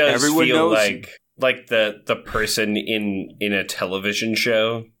really does feel like the person in a television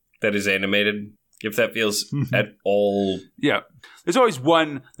show that is animated, if that feels at all. Yeah. There's always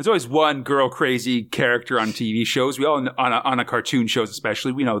one girl crazy character on TV shows. We all on a cartoon shows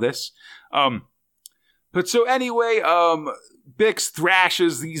especially. We know this. But so anyway, Bix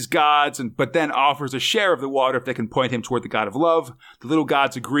thrashes these gods, but then offers a share of the water if they can point him toward the god of love. The little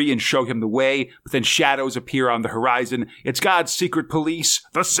gods agree and show him the way, but then shadows appear on the horizon. It's God's secret police,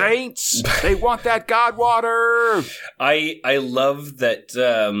 the saints. They want that god water. I love that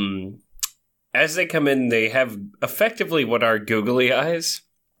as they come in, they have effectively what are googly eyes.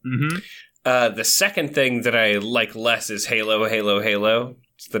 Mm-hmm. The second thing that I like less is Halo, Halo, Halo.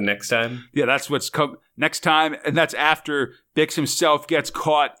 It's the next time. Yeah, that's what's next time, and that's after Bix himself gets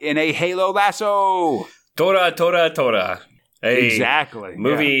caught in a Halo lasso. Tora, Tora, Tora. Exactly.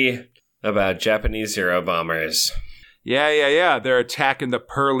 Movie about Japanese Zero bombers. Yeah. They're attacking the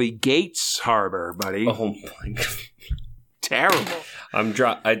Pearly Gates harbor, buddy. Oh my god. Terrible.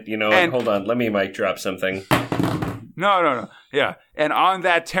 Hold on. Let me mic drop something. No. Yeah. And on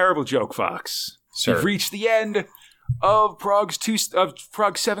that terrible joke, Fox, Sir. We've reached the end of Prog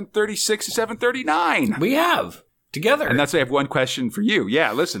 736 to 739. We have. Together. And that's why I have one question for you.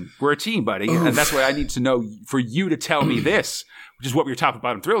 Yeah, listen, we're a team, buddy. Oof. And that's why I need to know for you to tell me this, which is what were your top and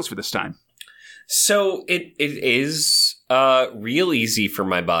bottom thrills for this time. So it is real easy for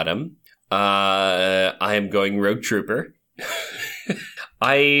my bottom. I am going Rogue Trooper.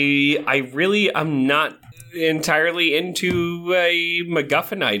 I'm not entirely into a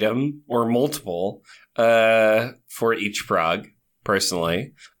MacGuffin item or multiple for each prog,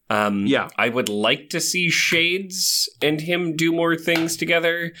 personally. I would like to see Shades and him do more things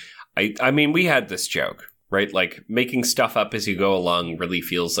together. I mean, we had this joke, right? Like, making stuff up as you go along really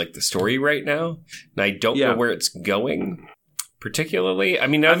feels like the story right now. And I don't know where it's going, particularly. I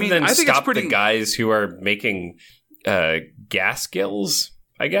mean, other than stop the guys who are making gas gills,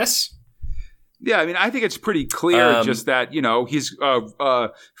 I guess. Yeah, I mean, I think it's pretty clear just that, he's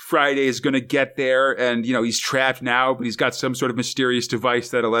Friday is going to get there and, he's trapped now, but he's got some sort of mysterious device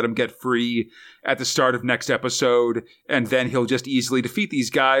that'll let him get free at the start of next episode. And then he'll just easily defeat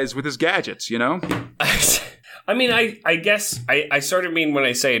these guys with his gadgets, I mean, I guess I sort of mean when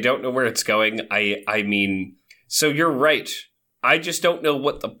I say I don't know where it's going, I mean, so you're right. I just don't know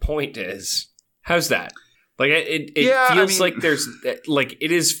what the point is. How's that? Like it feels like there's like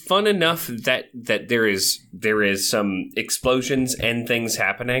it is fun enough that there is some explosions and things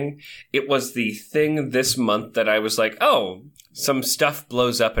happening. It was the thing this month that I was like, oh, some stuff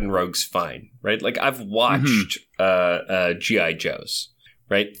blows up and Rogue's fine, right? Like I've watched G.I. Joes,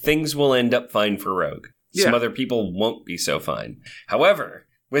 right? Things will end up fine for Rogue. Yeah. Some other people won't be so fine. However,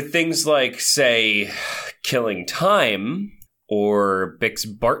 with things like, say, Killing Time or Bix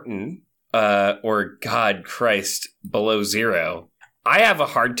Barton. Or God Christ, Below Zero, I have a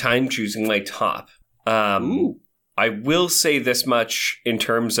hard time choosing my top. I will say this much in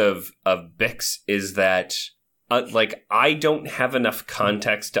terms of Bix is that, I don't have enough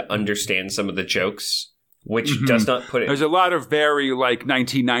context to understand some of the jokes, which does not put it... There's a lot of very,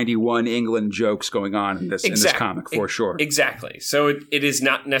 1991 England jokes going on in this comic, for sure. Exactly. So it is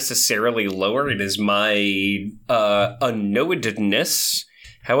not necessarily lower. It is my unknowedness.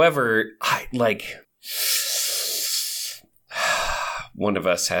 However, one of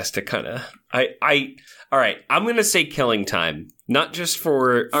us has to kind of. All right. I'm going to say Killing Time, not just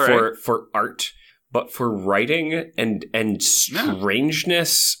for art, but for writing and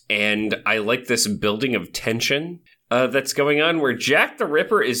strangeness, and I like this building of tension that's going on, where Jack the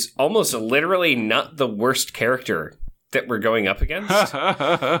Ripper is almost literally not the worst character that we're going up against.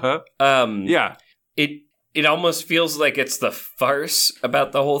 It almost feels like it's the farce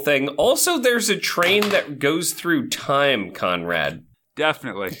about the whole thing. Also, there's a train that goes through time, Conrad.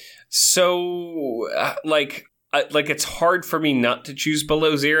 Definitely. So, it's hard for me not to choose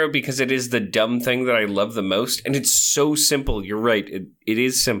Below Zero because it is the dumb thing that I love the most. And it's so simple. You're right. It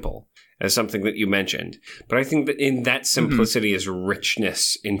is simple. as something that you mentioned. But I think that in that simplicity is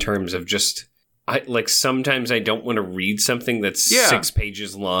richness in terms of just... sometimes I don't want to read something that's 6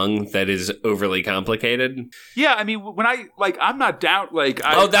 pages long that is overly complicated. Yeah, I mean, when I'm not down.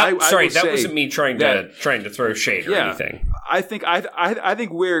 That wasn't me trying to throw shade or anything. I think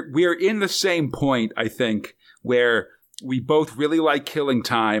we're in the same point. I think where we both really like Killing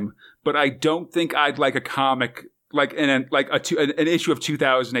Time, but I don't think I'd like a comic. An issue of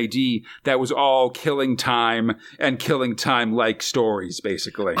 2000 AD that was all Killing Time and Killing Time-like stories,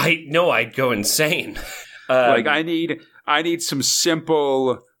 basically. I'd go insane. I need some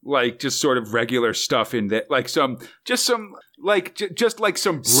simple, just sort of regular stuff in that, some bread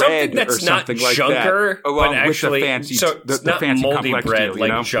something that's or something like junker, that, along but actually, with the fancy, it's the not fancy moldy complex bread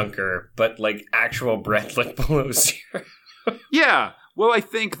deal, junker, but actual bread below zero. Yeah. Well, I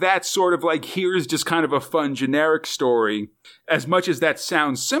think that's sort of here's just kind of a fun generic story. As much as that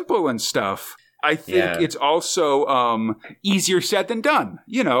sounds simple and stuff, I think it's also easier said than done,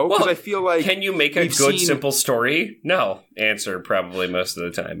 because I feel like... Can you make a good, simple story? No. Answer probably most of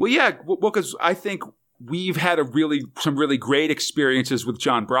the time. Well, yeah. Well, because I think we've had some really great experiences with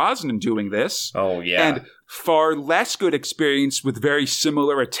John Brosnan doing this. Oh, yeah. And far less good experience with very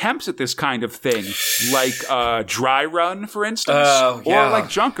similar attempts at this kind of thing, like Dry Run, for instance, or like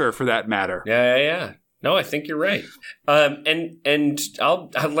Junker, for that matter. Yeah. No, I think you're right. And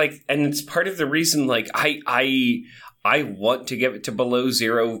it's part of the reason, I want to give it to Below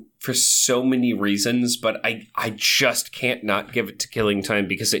Zero for so many reasons, but I just can't not give it to Killing Time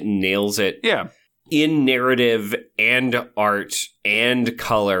because it nails it. Yeah. In narrative and art and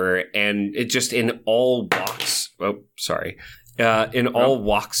color, and it just in all walks. Oh, sorry. All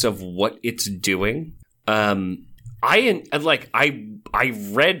walks of what it's doing. I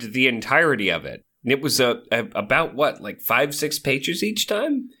read the entirety of it. It was about what, 5-6 pages each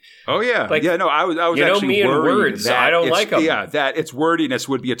time. Oh yeah, I was actually me worried and words. I don't like them. Yeah, that its wordiness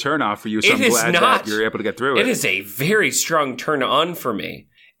would be a turnoff for you. So I'm glad that you're able to get through it. It is a very strong turn on for me.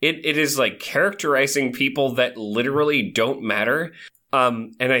 It is characterizing people that literally don't matter.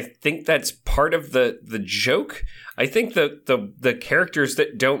 And I think that's part of the joke. I think the characters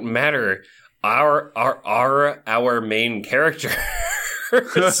that don't matter are our main characters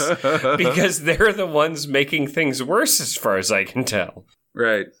because they're the ones making things worse as far as I can tell.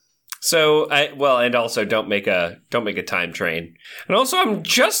 Right. So, and also don't make a time train. And also, I'm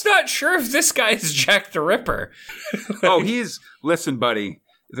just not sure if this guy is Jack the Ripper. Listen, buddy.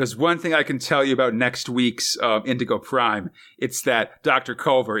 There's one thing I can tell you about next week's Indigo Prime. It's that Dr.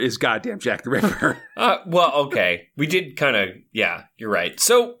 Culver is goddamn Jack the Ripper. Okay. We did kind of, you're right.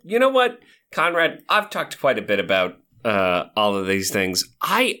 So, you know what, Conrad? I've talked quite a bit about all of these things.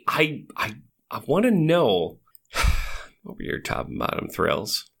 I want to know what were your top and bottom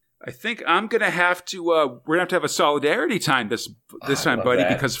thrills? I think I'm going to have to, we're going to have a solidarity time this time, buddy,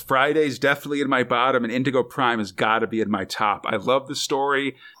 because Friday's definitely in my bottom and Indigo Prime has got to be in my top. I love the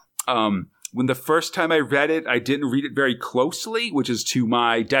story. When the first time I read it, I didn't read it very closely, which is to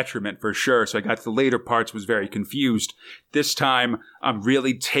my detriment for sure. So I got to the later parts, was very confused. This time, I'm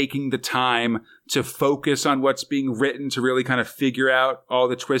really taking the time to focus on what's being written to really kind of figure out all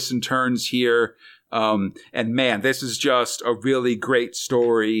the twists and turns here. And man, this is just a really great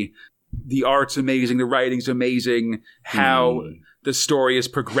story. The art's amazing. The writing's amazing. How the story is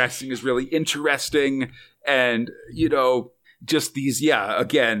progressing is really interesting. And, just these,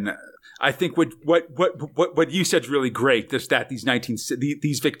 again, I think what you said is really great.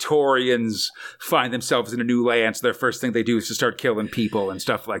 These Victorians find themselves in a new land. So their first thing they do is to start killing people and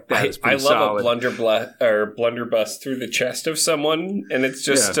stuff like that. I love a blunderbuss through the chest of someone. And it's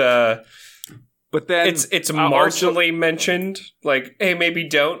just, but then it's marginally mentioned, hey, maybe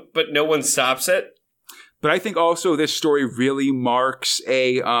don't, but no one stops it. But I think also this story really marks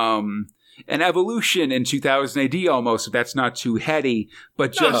an evolution in 2000 AD almost, if that's not too heady,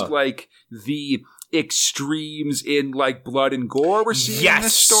 but just the extremes in blood and gore we're seeing in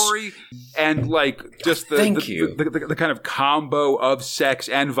this story, and just the kind of combo of sex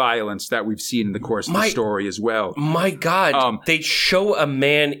and violence that we've seen in the course of the story as well. My God, they show a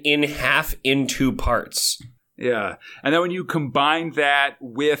man in half in 2 parts. Yeah, and then when you combine that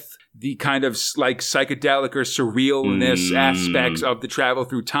with the kind of psychedelic or surrealness aspects of the travel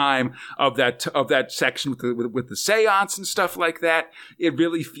through time of that section with the seance and stuff like that, it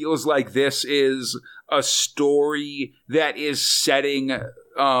really feels like this is a story that is setting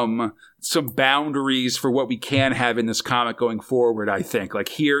some boundaries for what we can have in this comic going forward. I think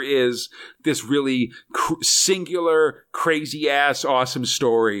here is this really singular, crazy ass, awesome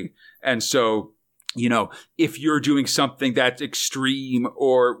story, and so. you know, if you're doing something that's extreme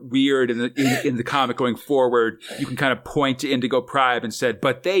or weird in the comic going forward, you can kind of point to Indigo Prime and said,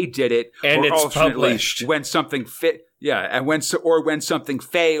 but they did it. And or it's published. When something and when something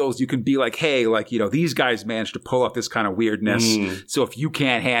fails, you can be like, hey, like, you know, these guys managed to pull off this kind of weirdness. So if you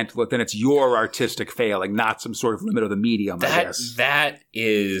can't handle it, then it's your artistic failing, not some sort of limit of the medium, I guess. That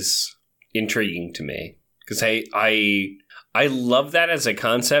is intriguing to me, because I love that as a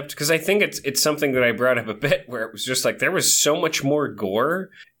concept, because I think it's something that I brought up a bit, where it was just like there was so much more gore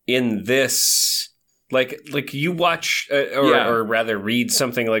in this. Like you watch or rather read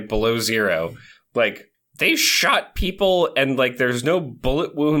something like Below Zero, like they shot people and like there's no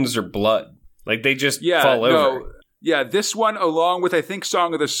bullet wounds or blood, like they just fall over. Yeah, this one, along with, I think,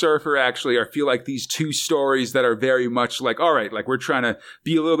 Song of the Surfer, actually, I feel like these two stories that are very much like, all right, like, we're trying to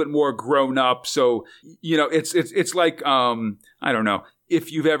be a little bit more grown up. So, you know, it's like, I don't know,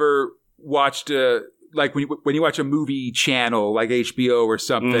 if you've ever watched like when you watch a movie channel like HBO or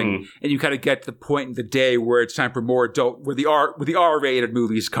something, and you kind of get to the point in the day where it's time for more adult, where the R-rated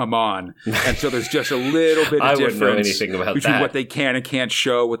movies come on, and so there's just a little bit of difference between what they can and can't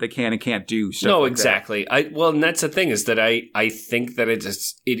show, what they can and can't do. No, like exactly. And that's the thing, is that I think that it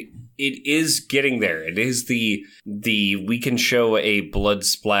is getting there. It is the we can show a blood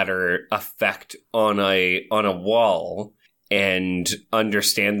splatter effect on a wall and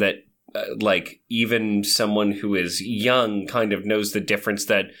understand that. Like, even someone who is young kind of knows the difference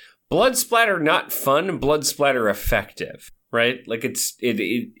that blood splatter not fun, blood splatter effective, right? Like it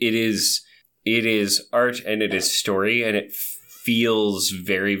is art and it is story, and it feels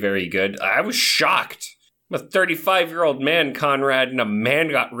very, very good. I was shocked. I'm a 35-year-old man, Conrad, and a man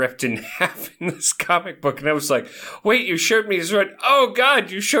got ripped in half in this comic book, and I was like, wait, you showed me his red. Oh God,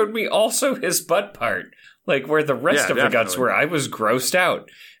 you showed me also his butt part. Like where the rest of the guts were. I was grossed out.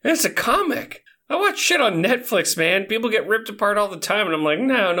 And it's a comic. I watch shit on Netflix, man. People get ripped apart all the time, and I'm like,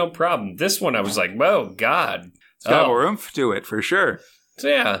 no problem. This one, I was like, whoa, God. It's got more oomph to it, for sure. So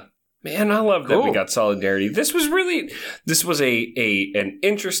yeah. Man, I love that we got Solidarity. This was an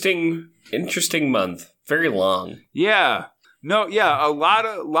interesting month. Very long. Yeah. No, yeah, a lot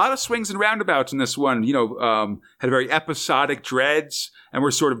of swings and roundabouts in this one. You know, had very episodic dreads, and we're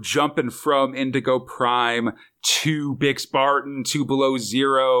sort of jumping from Indigo Prime to Big Spartan to Below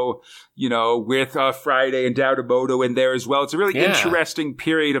Zero, you know, with Friday and Doubtamoto in there as well. It's a really interesting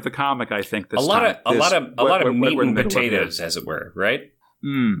period of the comic, I think. A lot of meat and potatoes, as it were, right?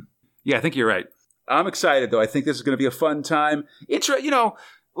 Yeah, I think you're right. I'm excited, though. I think this is going to be a fun time. It's, you know,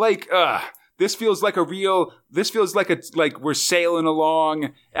 like, this feels like we're sailing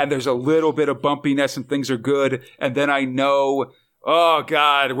along, and there's a little bit of bumpiness and things are good. And then I know, oh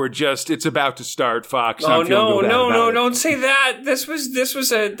God, it's about to start, Fox. Oh no, don't say that. This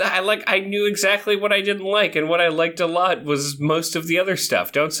was I knew exactly what I didn't like, and what I liked a lot was most of the other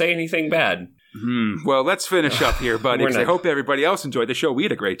stuff. Don't say anything bad. Well, let's finish up here, buddy. I hope everybody else enjoyed the show. We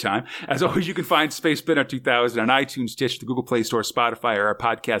had a great time. As always, you can find Space Spinner 2000 on iTunes, Stitch, the Google Play Store, Spotify, or our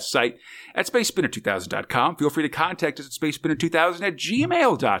podcast site at spacespinner2000.com. Feel free to contact us at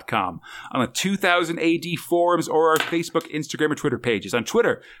spacespinner2000@gmail.com, on the 2000 AD forums, or our Facebook, Instagram, or Twitter pages. On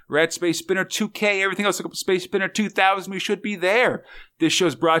Twitter, we're at SpaceSpinner2K. Everything else, look up Space Spinner 2000. We should be there. This show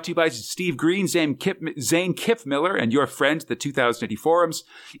is brought to you by Steve Green, Zane Kiffmiller, and your friends, the 2000 AD forums.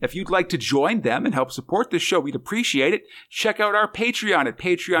 If you'd like to join them and help support this show, we'd appreciate it. Check out our Patreon at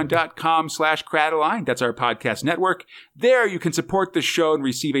patreon.com/Crataline. That's our podcast network. There you can support the show and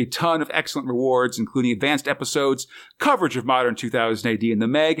receive a ton of excellent rewards, including advanced episodes, coverage of modern 2000 AD and the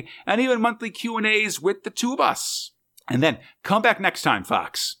Meg, and even monthly Q&As with the two of us. And then come back next time,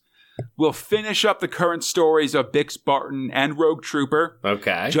 Fox. We'll finish up the current stories of Big Spartan and Rogue Trooper.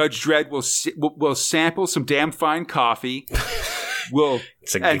 Okay. Judge Dredd will sample some damn fine coffee.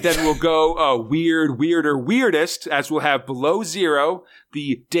 And then we'll go weirder, weirdest, as we'll have Below Zero,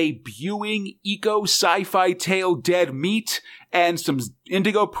 the debuting eco-sci-fi tale Dead Meat, and some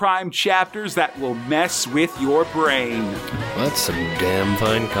Indigo Prime chapters that will mess with your brain. That's some damn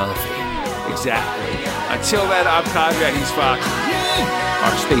fine coffee. Exactly. Until then, I'm Conrad, he's Fox.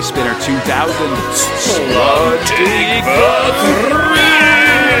 Our Space Spinner 2000 Sludging the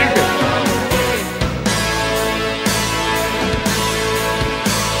Thread!